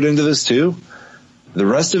Hazard into this too. The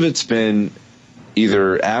rest of it's been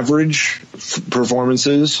either average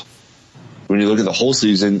performances when you look at the whole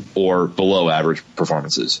season, or below average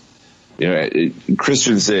performances.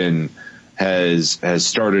 Christensen has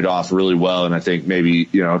started off really well, and I think maybe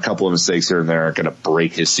a couple of mistakes here and there are going to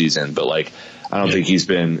break his season. But I don't think he's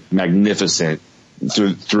been magnificent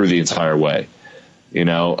through the entire way.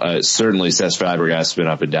 Certainly Cesc Fabregas has been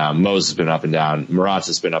up and down. Mose has been up and down.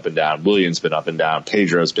 Morata's been up and down. William's been up and down.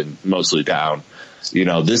 Pedro's been mostly down.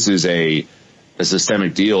 This is a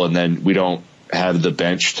systemic deal, and then we don't have the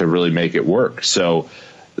bench to really make it work. So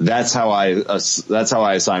that's how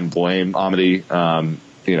I assign blame, Amity.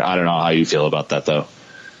 I don't know how you feel about that, though.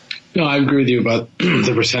 No, I agree with you about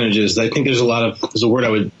the percentages. I think there's a word I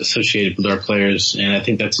would associate with our players, and I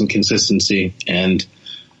think that's inconsistency. And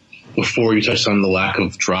before you touched on the lack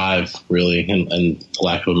of drive, really, and the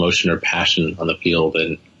lack of emotion or passion on the field,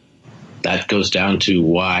 and that goes down to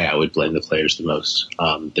why I would blame the players the most.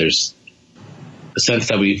 There's a sense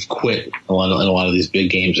that we've quit in a lot of these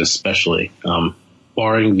big games, especially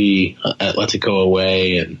barring the Atletico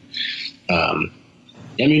away, and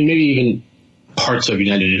maybe even parts of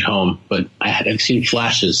United at home. But I've seen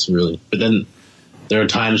flashes, really. But then there are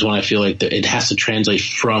times when I feel like it has to translate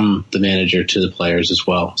from the manager to the players as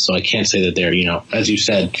well. So I can't say that they're, as you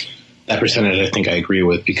said, that percentage I think I agree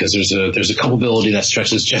with, because there's a culpability that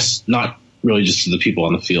stretches just not really just to the people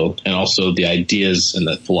on the field, and also the ideas and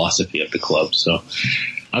the philosophy of the club. So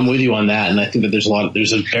I'm with you on that, and I think that there's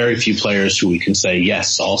a very few players who we can say,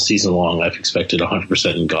 yes, all season long I've expected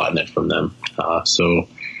 100% and gotten it from them. So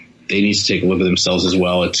they need to take a look at themselves as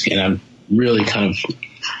well. And I'm really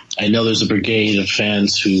I know there's a brigade of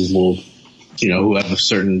fans who will, who have a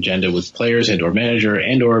certain agenda with players and or manager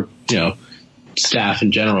and or, staff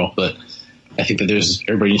in general, but I think that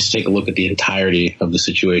everybody needs to take a look at the entirety of the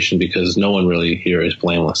situation, because no one really here is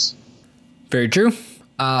blameless. Very true.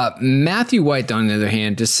 Matthew White, on the other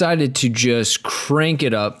hand, decided to just crank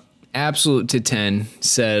it up, absolute to 10,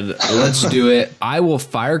 said, let's do it. I will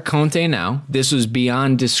fire Conte now. This was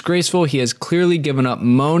beyond disgraceful. He has clearly given up,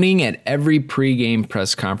 moaning at every pregame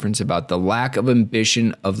press conference about the lack of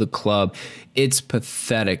ambition of the club. It's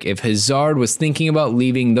pathetic. If Hazard was thinking about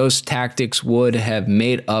leaving, those tactics would have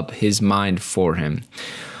made up his mind for him.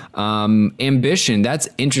 Ambition, that's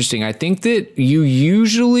interesting. I think that you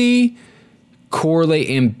usually correlate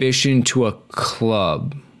ambition to a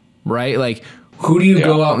club, right? Who do you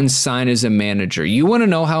go out and sign as a manager? You want to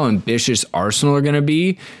know how ambitious Arsenal are going to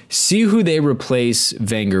be? See who they replace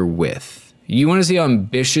Wenger with. You want to see how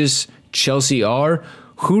ambitious Chelsea are?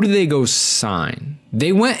 Who do they go sign?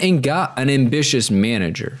 They went and got an ambitious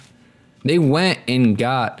manager. They went and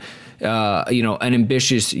got an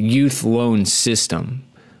ambitious youth loan system.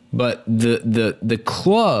 But the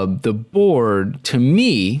club, the board, to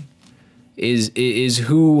me, is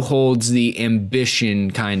who holds the ambition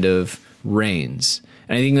kind of reins.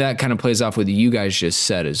 And I think that kind of plays off what you guys just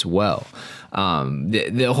said as well.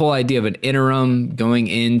 The whole idea of an interim going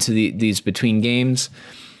into these between games,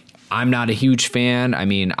 I'm not a huge fan. I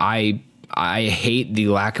mean, I hate the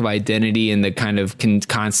lack of identity and the kind of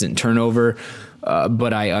constant turnover,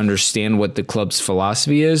 but I understand what the club's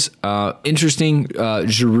philosophy is. Interesting,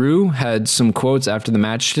 Giroud had some quotes after the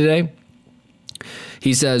match today.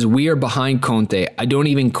 He says, "We are behind Conte. I don't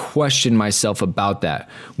even question myself about that.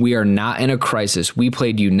 We are not in a crisis. We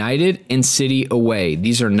played United and City away.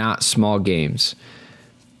 These are not small games."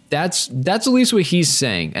 That's at least what he's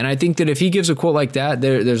saying. And I think that if he gives a quote like that,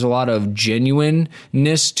 there's a lot of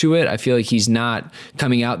genuineness to it. I feel like he's not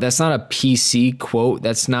coming out. That's not a PC quote.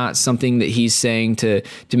 That's not something that he's saying to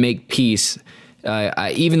make peace.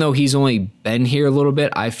 Even though he's only been here a little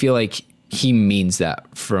bit, I feel like he means that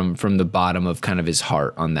from the bottom of kind of his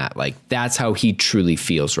heart on that. Like, that's how he truly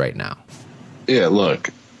feels right now. Yeah, look,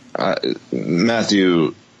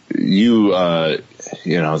 Matthew, you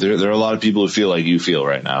know, there are a lot of people who feel like you feel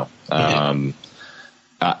right now.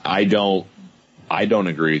 I don't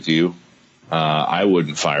agree with you. I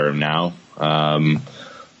wouldn't fire him now.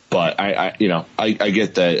 But I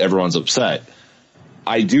get that everyone's upset.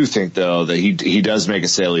 I do think, though, that he does make a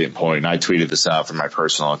salient point, and I tweeted this out from my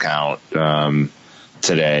personal account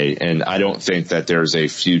today, and I don't think that there's a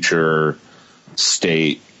future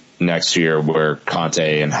state next year where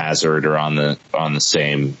Conte and Hazard are on the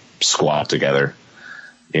same squat together.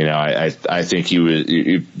 You know, I think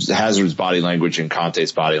Hazard's body language and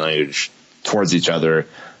Conte's body language towards each other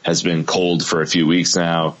has been cold for a few weeks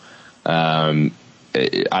now. I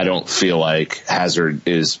don't feel like Hazard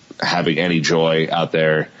is having any joy out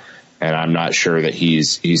there, and I'm not sure that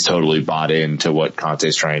he's totally bought into what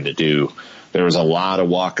Conte's trying to do. There was a lot of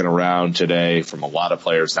walking around today from a lot of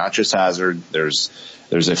players, not just Hazard. There's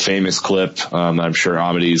a famous clip, I'm sure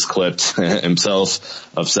Amadee's clipped himself,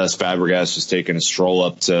 of Cesc Fabregas just taking a stroll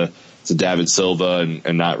up to David Silva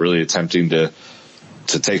and not really attempting to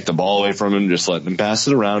take the ball away from him, just letting him pass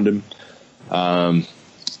it around him.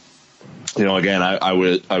 You know, again, I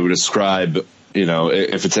would ascribe, you know,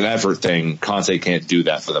 if it's an effort thing, Conte can't do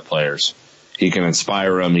that for the players. He can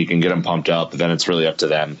inspire them, he can get them pumped up, but then it's really up to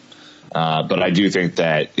them. But I do think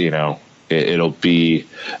that, you know, it'll be,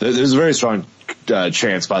 there's a very strong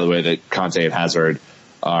chance, by the way, that Conte and Hazard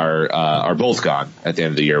are both gone at the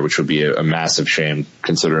end of the year, which would be a massive shame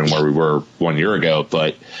considering where we were 1 year ago.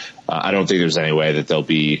 But I don't think there's any way that they'll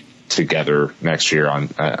be together next year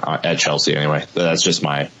at Chelsea anyway. That's just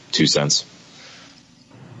my 2 cents.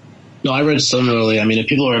 No, I read similarly. I mean, I'm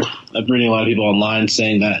reading a lot of people online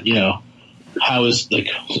saying that, you know, how is, like,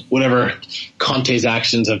 whatever Conte's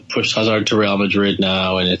actions have pushed Hazard to Real Madrid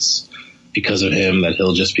now, and it's because of him that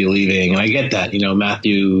he'll just be leaving. And I get that, you know,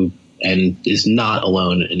 Matthew is not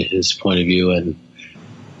alone in his point of view, and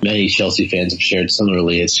many Chelsea fans have shared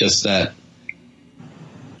similarly. It's just that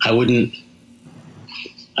I wouldn't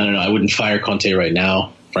fire Conte right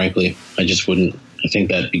now, frankly. I just wouldn't. I think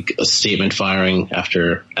that'd be a statement firing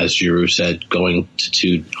after, as Giroud said, going to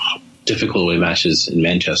 2 difficult away matches in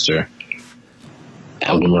Manchester.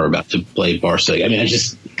 And when we're about to play Barca, I mean,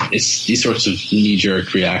 it's these sorts of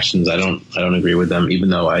knee-jerk reactions. I don't agree with them, even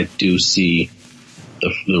though I do see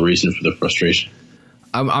the reason for the frustration.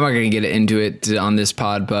 I'm not going to get into it on this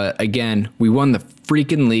pod, but again, we won the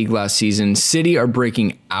freaking league last season. City are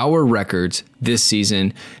breaking our records this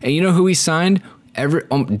season, and you know who we signed?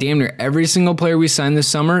 Damn near every single player we signed this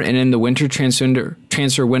summer and in the winter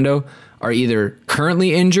transfer window are either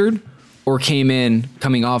currently injured or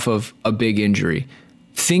coming off of a big injury.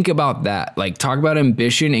 Think about that. Like, talk about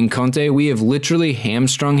ambition in Conte. We have literally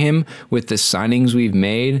hamstrung him with the signings we've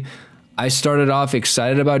made. I started off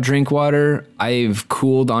excited about Drinkwater. I've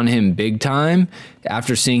cooled on him big time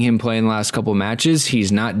after seeing him play in the last couple matches.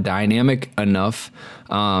 He's not dynamic enough.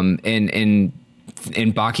 And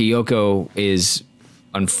Bakayoko is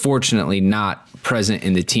unfortunately not present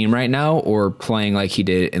in the team right now or playing like he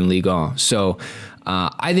did in Ligue 1. So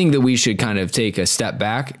I think that we should kind of take a step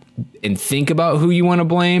back and think about who you want to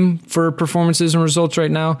blame for performances and results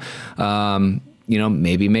right now. You know,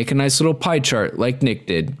 maybe make a nice little pie chart like Nick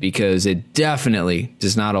did, because it definitely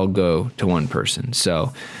does not all go to one person.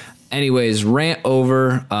 So anyways, rant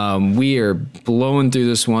over. We are blowing through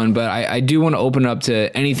this one, but I do want to open up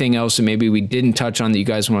to anything else that maybe we didn't touch on that you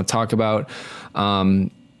guys want to talk about. I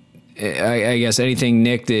guess anything,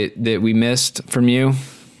 Nick, that we missed from you?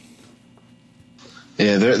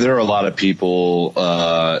 Yeah, there are a lot of people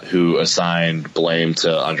who assigned blame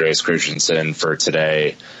to Andreas Christensen for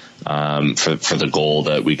today, for the goal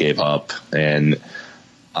that we gave up, and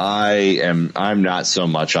I'm not so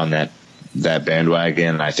much on that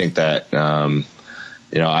bandwagon. I think that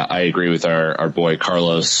you know, I agree with our boy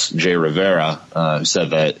Carlos J. Rivera, who said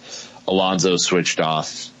that Alonso switched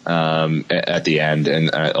off at the end and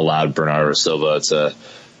allowed Bernardo Silva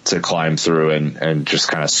to climb through and just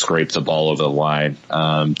kind of scrape the ball over the line.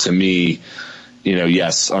 To me, you know,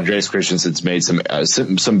 yes, Andreas Christensen's made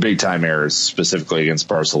some big time errors, specifically against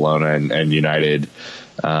Barcelona and United,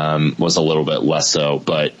 was a little bit less so.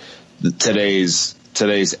 But today's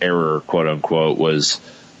error, quote unquote, was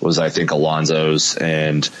I think Alonso's,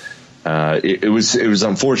 and it was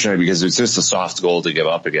unfortunate because it's just a soft goal to give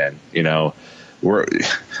up again. You know,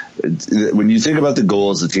 when you think about the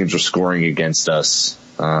goals the teams are scoring against us,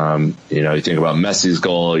 you know, you think about Messi's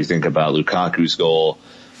goal, you think about Lukaku's goal,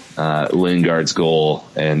 Lingard's goal,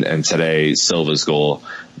 and today Silva's goal.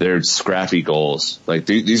 They're scrappy goals. Like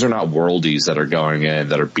these are not worldies that are going in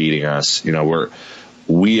that are beating us. You know,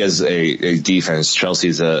 we as a defense,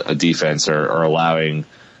 Chelsea's a defense, are allowing,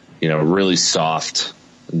 you know, really soft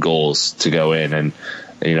goals to go in. And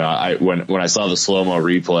you know, when I saw the slow-mo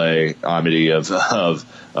replay, Amity,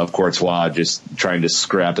 of Courtois just trying to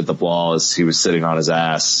scrap at the ball as he was sitting on his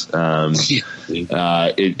ass,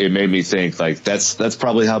 it made me think, like, that's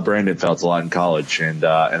probably how Brandon felt a lot in college, and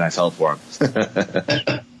I felt for him.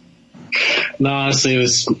 No, honestly,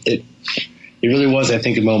 it really was, I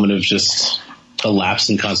think, a moment of just a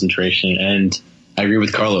lapse in concentration, and I agree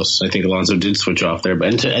with Carlos. I think Alonso did switch off there,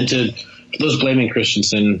 but and to those blaming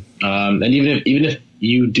Christensen, and even if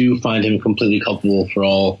you do find him completely culpable for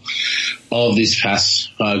all of these past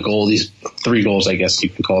these 3 goals, I guess you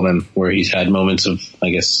can call them, where he's had moments of, I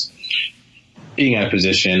guess, being out of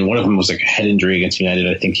position. One of them was like a head injury against United.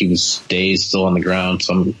 I think he was dazed, still on the ground,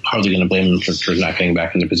 so I'm hardly going to blame him for not getting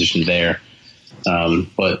back into position there.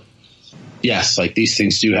 But yes, like these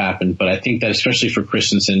things do happen. But I think that especially for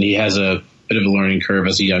Christensen, he has a bit of a learning curve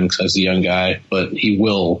as a young guy, but he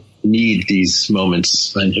will need these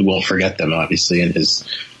moments and he won't forget them, obviously, in his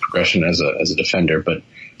progression as a defender. But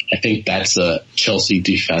I think that's a Chelsea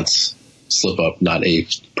defense slip up, not a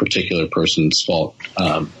particular person's fault.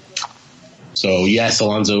 So yes,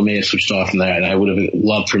 Alonso may have switched off from that, and I would have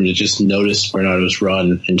loved for him to just notice Bernardo's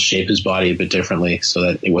run and shape his body a bit differently so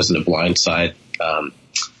that it wasn't a blind side.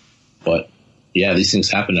 But yeah, these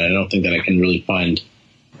things happen, and I don't think that I can really find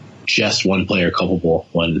just one player culpable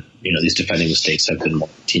when, these defending mistakes have been more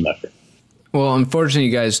team effort. Well, unfortunately,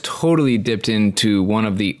 you guys totally dipped into one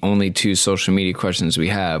of the only 2 social media questions we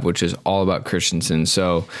have, which is all about Christensen.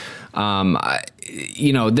 So,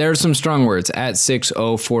 there are some strong words at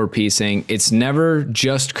 604P saying it's never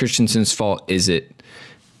just Christensen's fault, is it?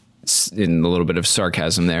 In a little bit of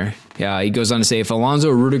sarcasm there. Yeah, he goes on to say, if Alonso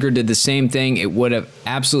or Rudiger did the same thing, it would have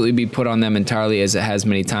absolutely be put on them entirely, as it has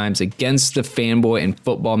many times, against the fanboy and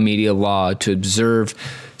football media law to observe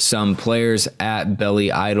some players at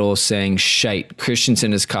Belly Idol saying, shite,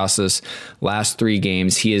 Christensen has cost us last 3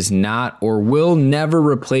 games. He is not or will never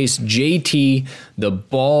replace JT. The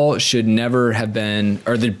ball should have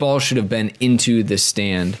been into the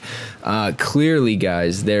stand. Clearly,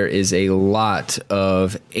 guys, there is a lot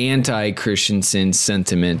of anti-Christensen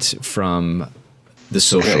sentiment from the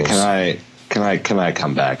socials. Okay, can I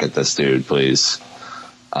come back at this dude, please?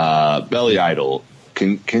 Belly Idol,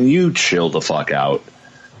 can you chill the fuck out?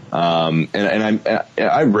 And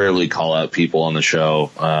I rarely call out people on the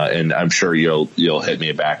show, and I'm sure you'll hit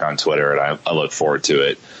me back on Twitter, and I look forward to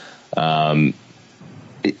it.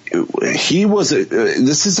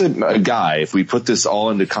 This is a guy, if we put this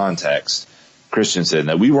all into context, Christensen,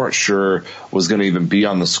 that we weren't sure was going to even be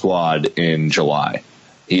on the squad in July.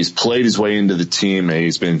 He's played his way into the team, and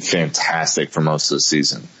he's been fantastic for most of the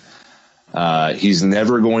season. He's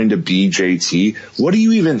never going to be JT. What are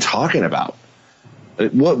you even talking about?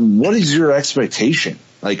 What is your expectation?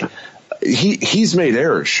 Like, he's made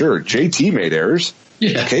errors. Sure. JT made errors.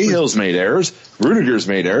 Yeah. Cahill's made errors. Rudiger's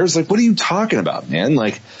made errors. Like, what are you talking about, man?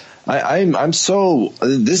 Like, I'm so,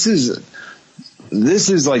 this is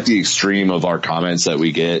like the extreme of our comments that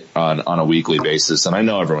we get on a weekly basis. And I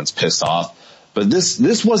know everyone's pissed off, but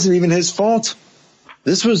this wasn't even his fault.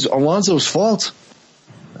 This was Alonso's fault.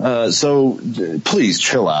 So please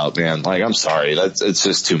chill out, man. Like, I'm sorry. It's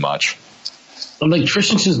just too much. I'm like,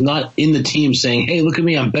 Christensen's not in the team saying, hey, look at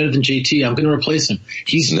me, I'm better than JT, I'm going to replace him.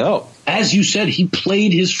 As you said, he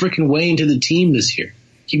played his freaking way into the team this year.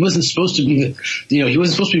 He wasn't supposed to be he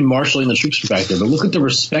wasn't supposed to be marshalling the troops back there, but look at the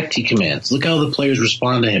respect he commands. Look how the players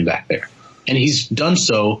respond to him back there. And he's done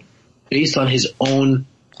so based on his own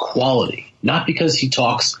quality, not because he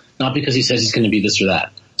talks, not because he says he's going to be this or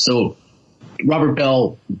that. So, Robert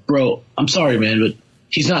Bell, bro, I'm sorry, man, but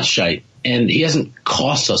he's not shite. And he hasn't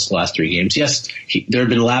cost us the last 3 games. Yes, there have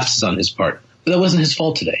been lapses on his part, but that wasn't his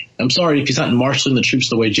fault today. I'm sorry if he's not marshaling the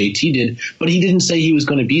troops the way JT did, but he didn't say he was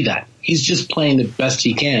going to be that. He's just playing the best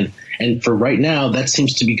he can. And for right now, that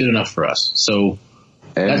seems to be good enough for us. So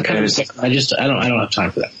that kind of stuff, I don't have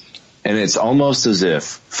time for that. And it's almost as if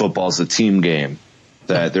football's a team game,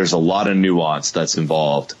 that there's a lot of nuance that's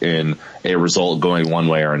involved in a result going one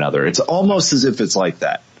way or another. It's almost as if it's like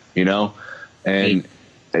that, And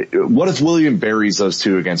what if William buries those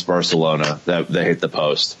 2 against Barcelona that they hit the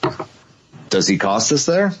post? Does he cost us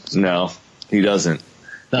there? No, he doesn't.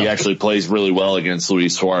 No. He actually plays really well against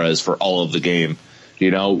Luis Suarez for all of the game.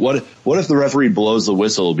 What if the referee blows the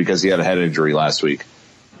whistle because he had a head injury last week?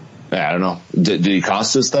 I don't know. Did he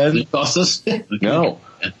cost us then? Did he cost us? No.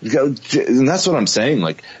 And that's what I'm saying.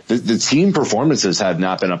 Like, the team performances have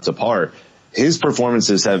not been up to par. His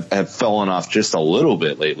performances have fallen off just a little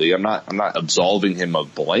bit lately. I'm not absolving him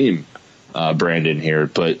of blame, Brandon, here,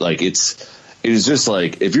 but like it is just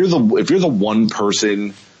like if you're the one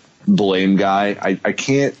person blame guy, I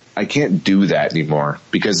can't do that anymore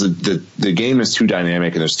because the game is too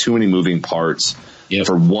dynamic and there's too many moving parts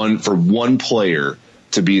for one player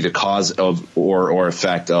to be the cause of or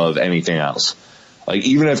effect of anything else. Like,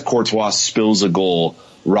 even if Courtois spills a goal,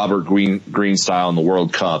 Robert Green style in the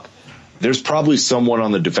World Cup, there's probably someone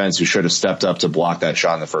on the defense who should have stepped up to block that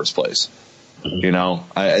shot in the first place.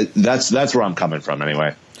 That's where I'm coming from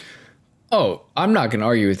anyway. Oh, I'm not going to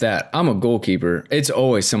argue with that. I'm a goalkeeper. It's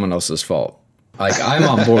always someone else's fault. Like, I'm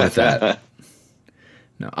on board with that.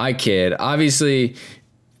 No, I kid. Obviously,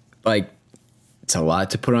 like, it's a lot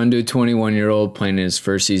to put onto a 21-year-old playing in his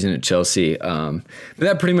first season at Chelsea. But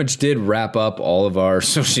that pretty much did wrap up all of our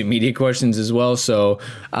social media questions as well. So,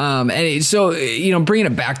 bringing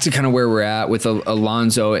it back to kind of where we're at with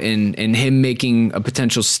Alonso and him making a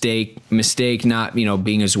potential mistake, not,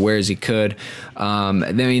 being as aware as he could.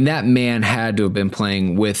 That man had to have been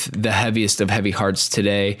playing with the heaviest of heavy hearts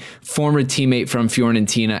today. Former teammate from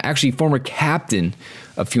Fiorentina, actually former captain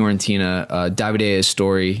of Fiorentina, Davide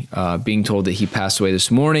Astori, being told that he passed away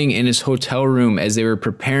this morning in his hotel room as they were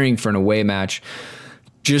preparing for an away match.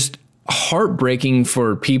 Just heartbreaking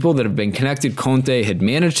for people that have been connected. Conte had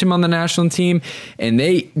managed him on the national team, and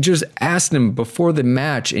they just asked him before the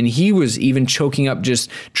match, and he was even choking up, just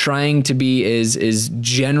trying to be as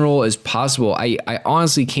general as possible. I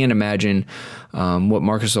honestly can't imagine what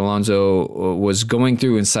Marcos Alonso was going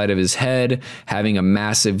through inside of his head, having a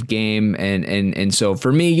massive game. And so for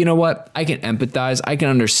me, you know what? I can empathize. I can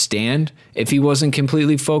understand if he wasn't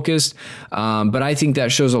completely focused. But I think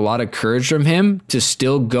that shows a lot of courage from him to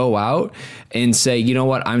still go out and say, you know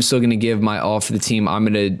what? I'm still going to give my all for the team. I'm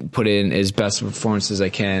going to put in as best a performance as I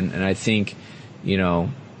can. And I think,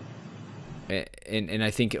 and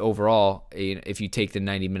I think overall, if you take the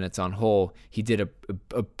 90 minutes on whole, he did a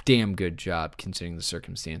damn good job considering the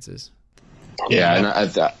circumstances. Yeah,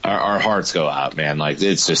 and our hearts go out, man. Like,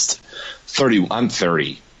 it's just 30. I'm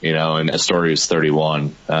 30, and Astori is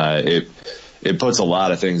 31. It puts a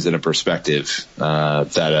lot of things into perspective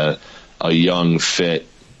that a young, fit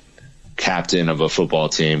captain of a football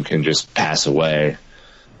team can just pass away.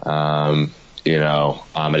 Amity,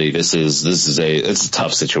 it's a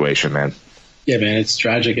tough situation, man. Yeah, man, it's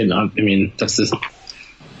tragic, and that's the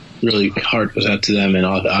really heart goes out to them, and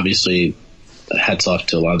obviously, hats off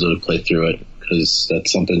to Alonso to play through it, because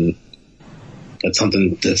that's something that's so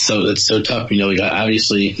tough.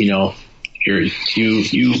 Obviously, you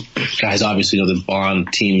guys obviously know the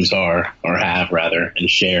bond teams have and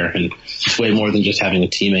share, and it's way more than just having a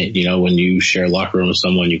teammate. When you share a locker room with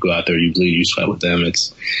someone, you go out there, you bleed, you sweat with them.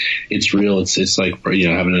 It's real. It's like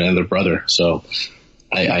having another brother. So.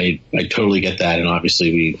 I totally get that, and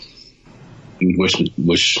obviously we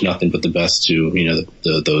wish nothing but the best to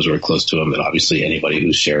those who are close to him, and obviously anybody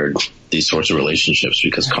who's shared these sorts of relationships,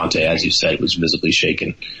 because Conte, as you said, was visibly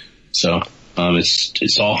shaken. So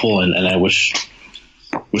it's awful, and I wish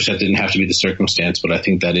that didn't have to be the circumstance, but I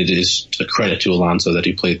think that it is a credit to Alonso that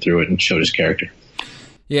he played through it and showed his character.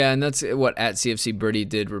 Yeah, and that's what at CFC Birdie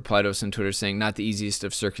did reply to us on Twitter, saying not the easiest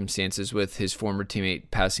of circumstances with his former teammate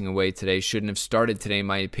passing away today. Shouldn't have started today, in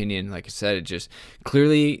my opinion. Like I said, it just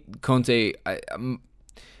clearly Conte. I'm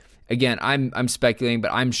speculating,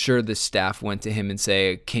 but I'm sure the staff went to him and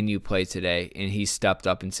say, "Can you play today?" And he stepped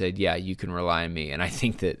up and said, "Yeah, you can rely on me." And I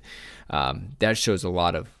think that that shows a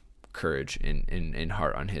lot of courage and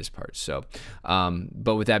heart on his part. So,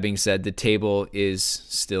 but with that being said, the table is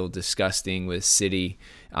still disgusting with City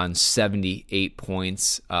on 78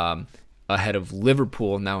 points, ahead of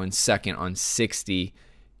Liverpool now in second on 60,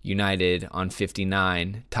 United on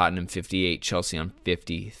 59, Tottenham 58, Chelsea on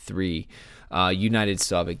 53. United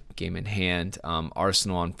still have a game in hand.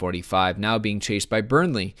 Arsenal on 45, now being chased by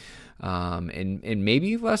Burnley. And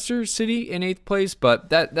maybe Leicester City in 8th place, but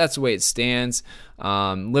that's the way it stands.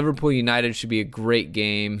 Liverpool United should be a great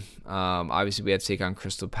game. Obviously, we have to take on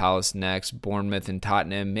Crystal Palace next. Bournemouth and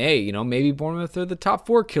Tottenham. Maybe Bournemouth are the top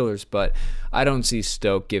 4 killers, but I don't see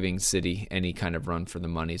Stoke giving City any kind of run for the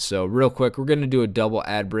money. So real quick, we're going to do a double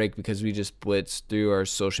ad break because we just blitzed through our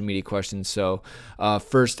social media questions. So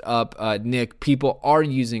first up, Nick, people are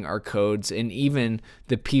using our codes, and even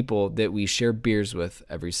the people that we share beers with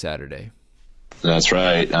every Saturday. That's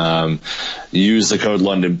right. Use the code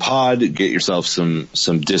LondonPod. Get yourself some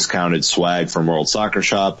discounted swag from World Soccer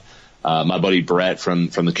Shop. My buddy Brett from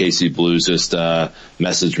the KC Blues just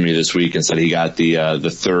messaged me this week and said he got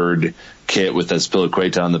the third kit with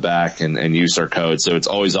Azpilicueta on the back and used our code. So it's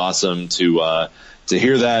always awesome to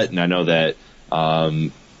hear that. And I know that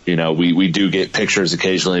we do get pictures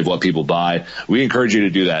occasionally of what people buy. We encourage you to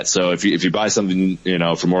do that. So if you buy something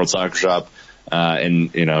from World Soccer Shop,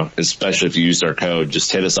 and especially if you used our code,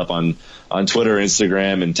 just hit us up on Twitter,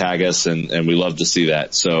 Instagram, and tag us, and we love to see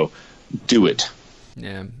that. So do it.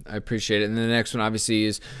 Yeah, I appreciate it. And the next one, obviously,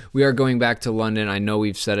 is we are going back to London. I know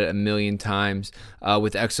we've said it a million times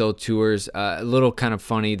with XL Tours. A little kind of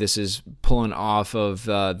funny. This is pulling off of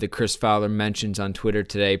the Chris Fowler mentions on Twitter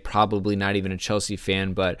today. Probably not even a Chelsea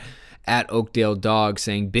fan, but at Oakdale Dog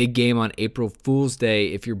saying, big game on April Fool's Day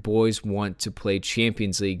if your boys want to play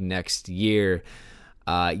Champions League next year.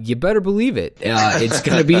 You better believe it. It's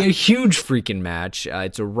going to be a huge freaking match.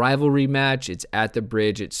 It's a rivalry match. It's at the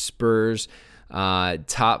Bridge. It's Spurs.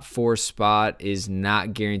 Top 4 spot is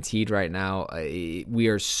not guaranteed right now. We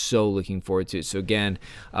are so looking forward to it. So again,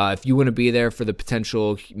 if you want to be there for the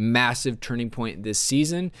potential massive turning point this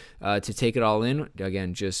season, to take it all in,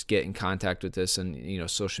 again, just get in contact with us and,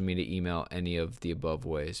 social media, email, any of the above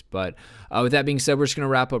ways. But with that being said, we're just going to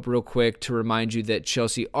wrap up real quick to remind you that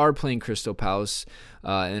Chelsea are playing Crystal Palace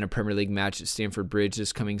in a Premier League match at Stamford Bridge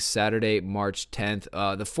this coming Saturday, March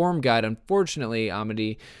 10th. The form guide, unfortunately,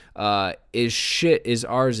 Amity, is shit as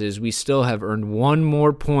ours is. We still have earned one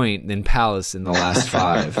more point than Palace in the last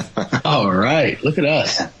 5. All right, look at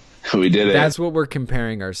us. We did it. That's what we're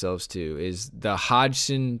comparing ourselves to, is the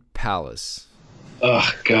Hodgson Palace.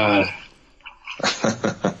 Oh, God.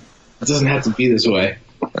 It doesn't have to be this way.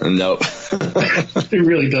 Nope. It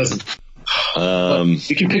really doesn't.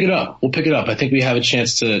 We can pick it up. We'll pick it up. I think we have a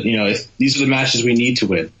chance to, if these are the matches we need to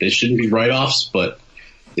win. They shouldn't be write-offs, but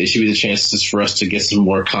they should be the chances for us to get some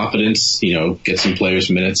more confidence, get some players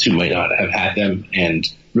minutes who might not have had them, and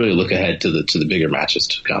really look ahead to the bigger matches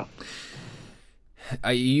to come.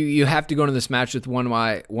 You have to go into this match with one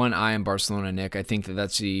eye in Barcelona, Nick. I think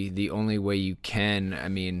that's the only way you can. I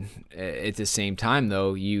mean, at the same time,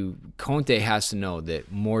 though, Conte has to know that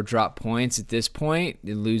more drop points at this point,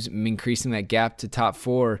 increasing that gap to top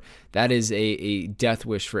 4, that is a death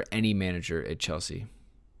wish for any manager at Chelsea.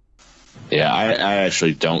 Yeah, I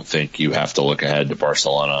actually don't think you have to look ahead to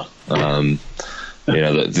Barcelona.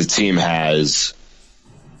 The team has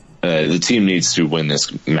the team needs to win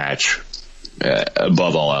this match.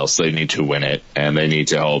 Above all else, they need to win it, and they need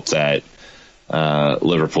to hope that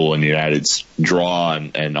Liverpool and United's draw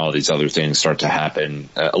and all these other things start to happen.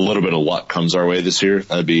 A little bit of luck comes our way this year.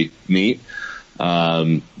 That'd be neat.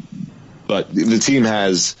 But the team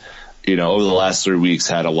has, over the last 3 weeks,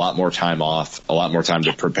 had a lot more time off, a lot more time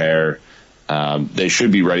to prepare. They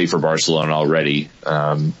should be ready for Barcelona already,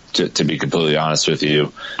 to be completely honest with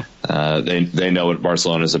you. They know what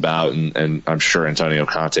Barcelona is about, and I'm sure Antonio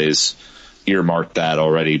Conte's earmarked that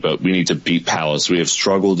already, but we need to beat Palace. We have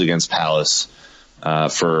struggled against Palace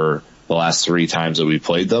for the last 3 times that we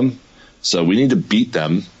played them, so we need to beat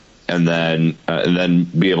them and then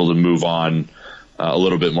be able to move on a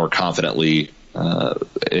little bit more confidently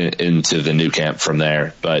into the new camp from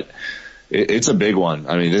there. But it's a big one.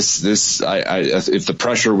 I mean, this if the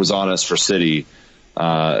pressure was on us for City,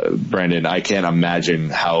 Brandon, I can't imagine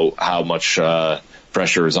how much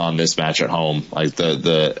pressure is on this match at home. Like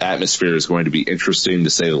the atmosphere is going to be interesting, to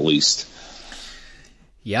say the least.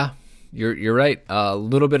 Yeah, you're right. A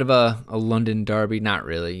little bit of a London derby, not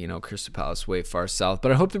really. Crystal Palace way far south,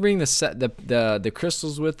 but I hope to bring the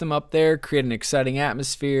Crystals with them up there, create an exciting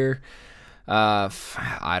atmosphere.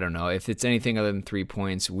 I don't know if it's anything other than 3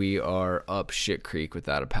 points. We are up shit creek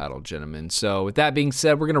without a paddle, gentlemen. So with that being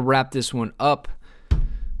said, we're gonna wrap this one up.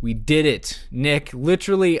 We did it, Nick.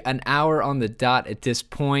 Literally an hour on the dot at this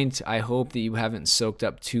point. I hope that you haven't soaked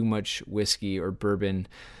up too much whiskey or bourbon,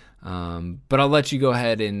 but I'll let you go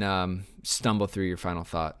ahead and stumble through your final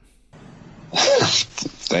thought.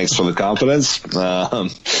 Thanks for the confidence.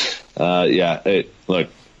 Look,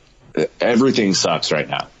 everything sucks right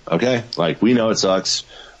now. Okay, like we know it sucks.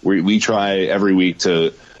 We try every week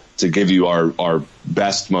to give you our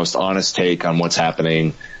best, most honest take on what's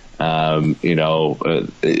happening.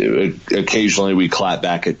 Occasionally we clap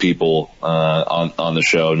back at people on the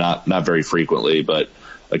show, not very frequently, but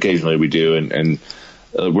occasionally we do, and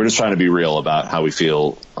we're just trying to be real about how we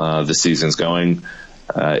feel the season's going.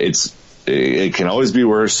 It can always be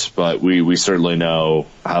worse, but we certainly know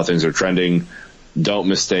how things are trending. Don't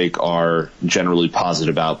mistake our generally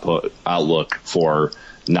positive outlook for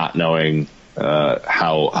not knowing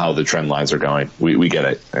how the trend lines are going. We get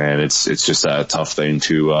it, and it's just a tough thing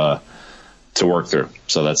to work through.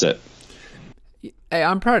 So that's it. Hey,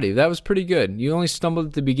 I'm proud of you. That was pretty good. You only stumbled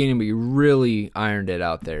at the beginning, but you really ironed it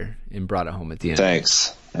out there and brought it home at the end.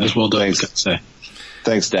 Thanks. That was well done.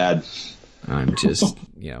 Thanks, Dad. I'm just,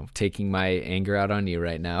 taking my anger out on you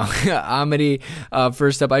right now. Amity,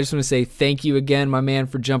 first up, I just want to say thank you again, my man,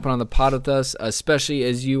 for jumping on the pod with us, especially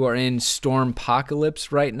as you are in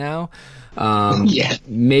Stormpocalypse right now.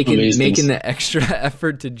 Making the extra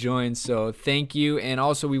effort to join. So thank you. And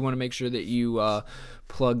also we want to make sure that you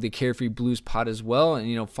plug the Carefree Blues pod as well,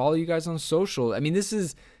 and follow you guys on social. I mean, this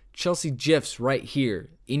is Chelsea GIFs right here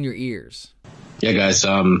in your ears. Yeah, guys,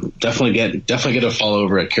 definitely get a follow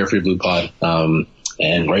over at Carefree Blue Pod, and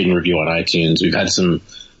write and review on iTunes. We've had some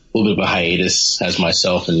little bit of a hiatus, as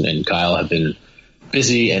myself and Kyle have been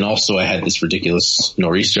busy. And also I had this ridiculous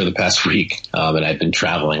nor'easter the past week, and I've been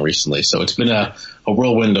traveling recently. So it's been a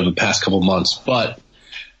whirlwind of the past couple months, but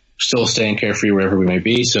still staying carefree wherever we may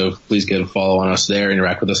be. So please get a follow on us there,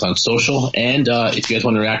 interact with us on social. And if you guys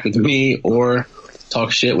want to interact with me or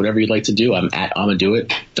talk shit, whatever you'd like to do, I'm at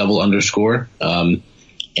Amadoit, _.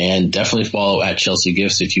 And definitely follow at Chelsea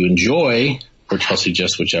Gifts if you enjoy, or Chelsea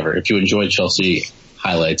Just, whichever. If you enjoy Chelsea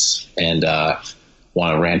highlights and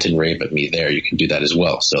want to rant and rave at me there, you can do that as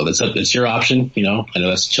well. So that's your option. I know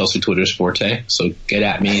that's Chelsea Twitter's forte. So get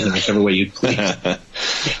at me in whichever way you please.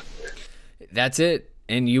 That's it.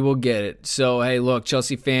 And you will get it. So, hey, look,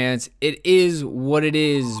 Chelsea fans, it is what it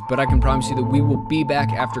is. But I can promise you that we will be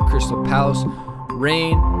back after Crystal Palace.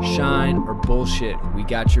 Rain, shine, or bullshit, we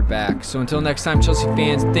got your back. So until next time, Chelsea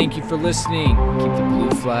fans, thank you for listening. Keep the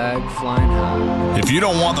blue flag flying high. If you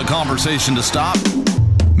don't want the conversation to stop,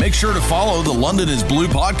 make sure to follow the London is Blue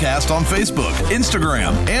podcast on Facebook,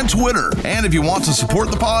 Instagram, and Twitter. And if you want to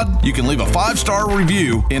support the pod, you can leave a 5-star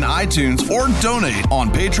review in iTunes or donate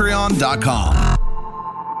on patreon.com.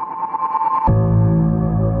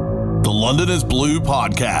 The London is Blue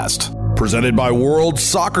podcast, presented by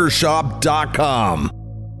WorldSoccerShop.com.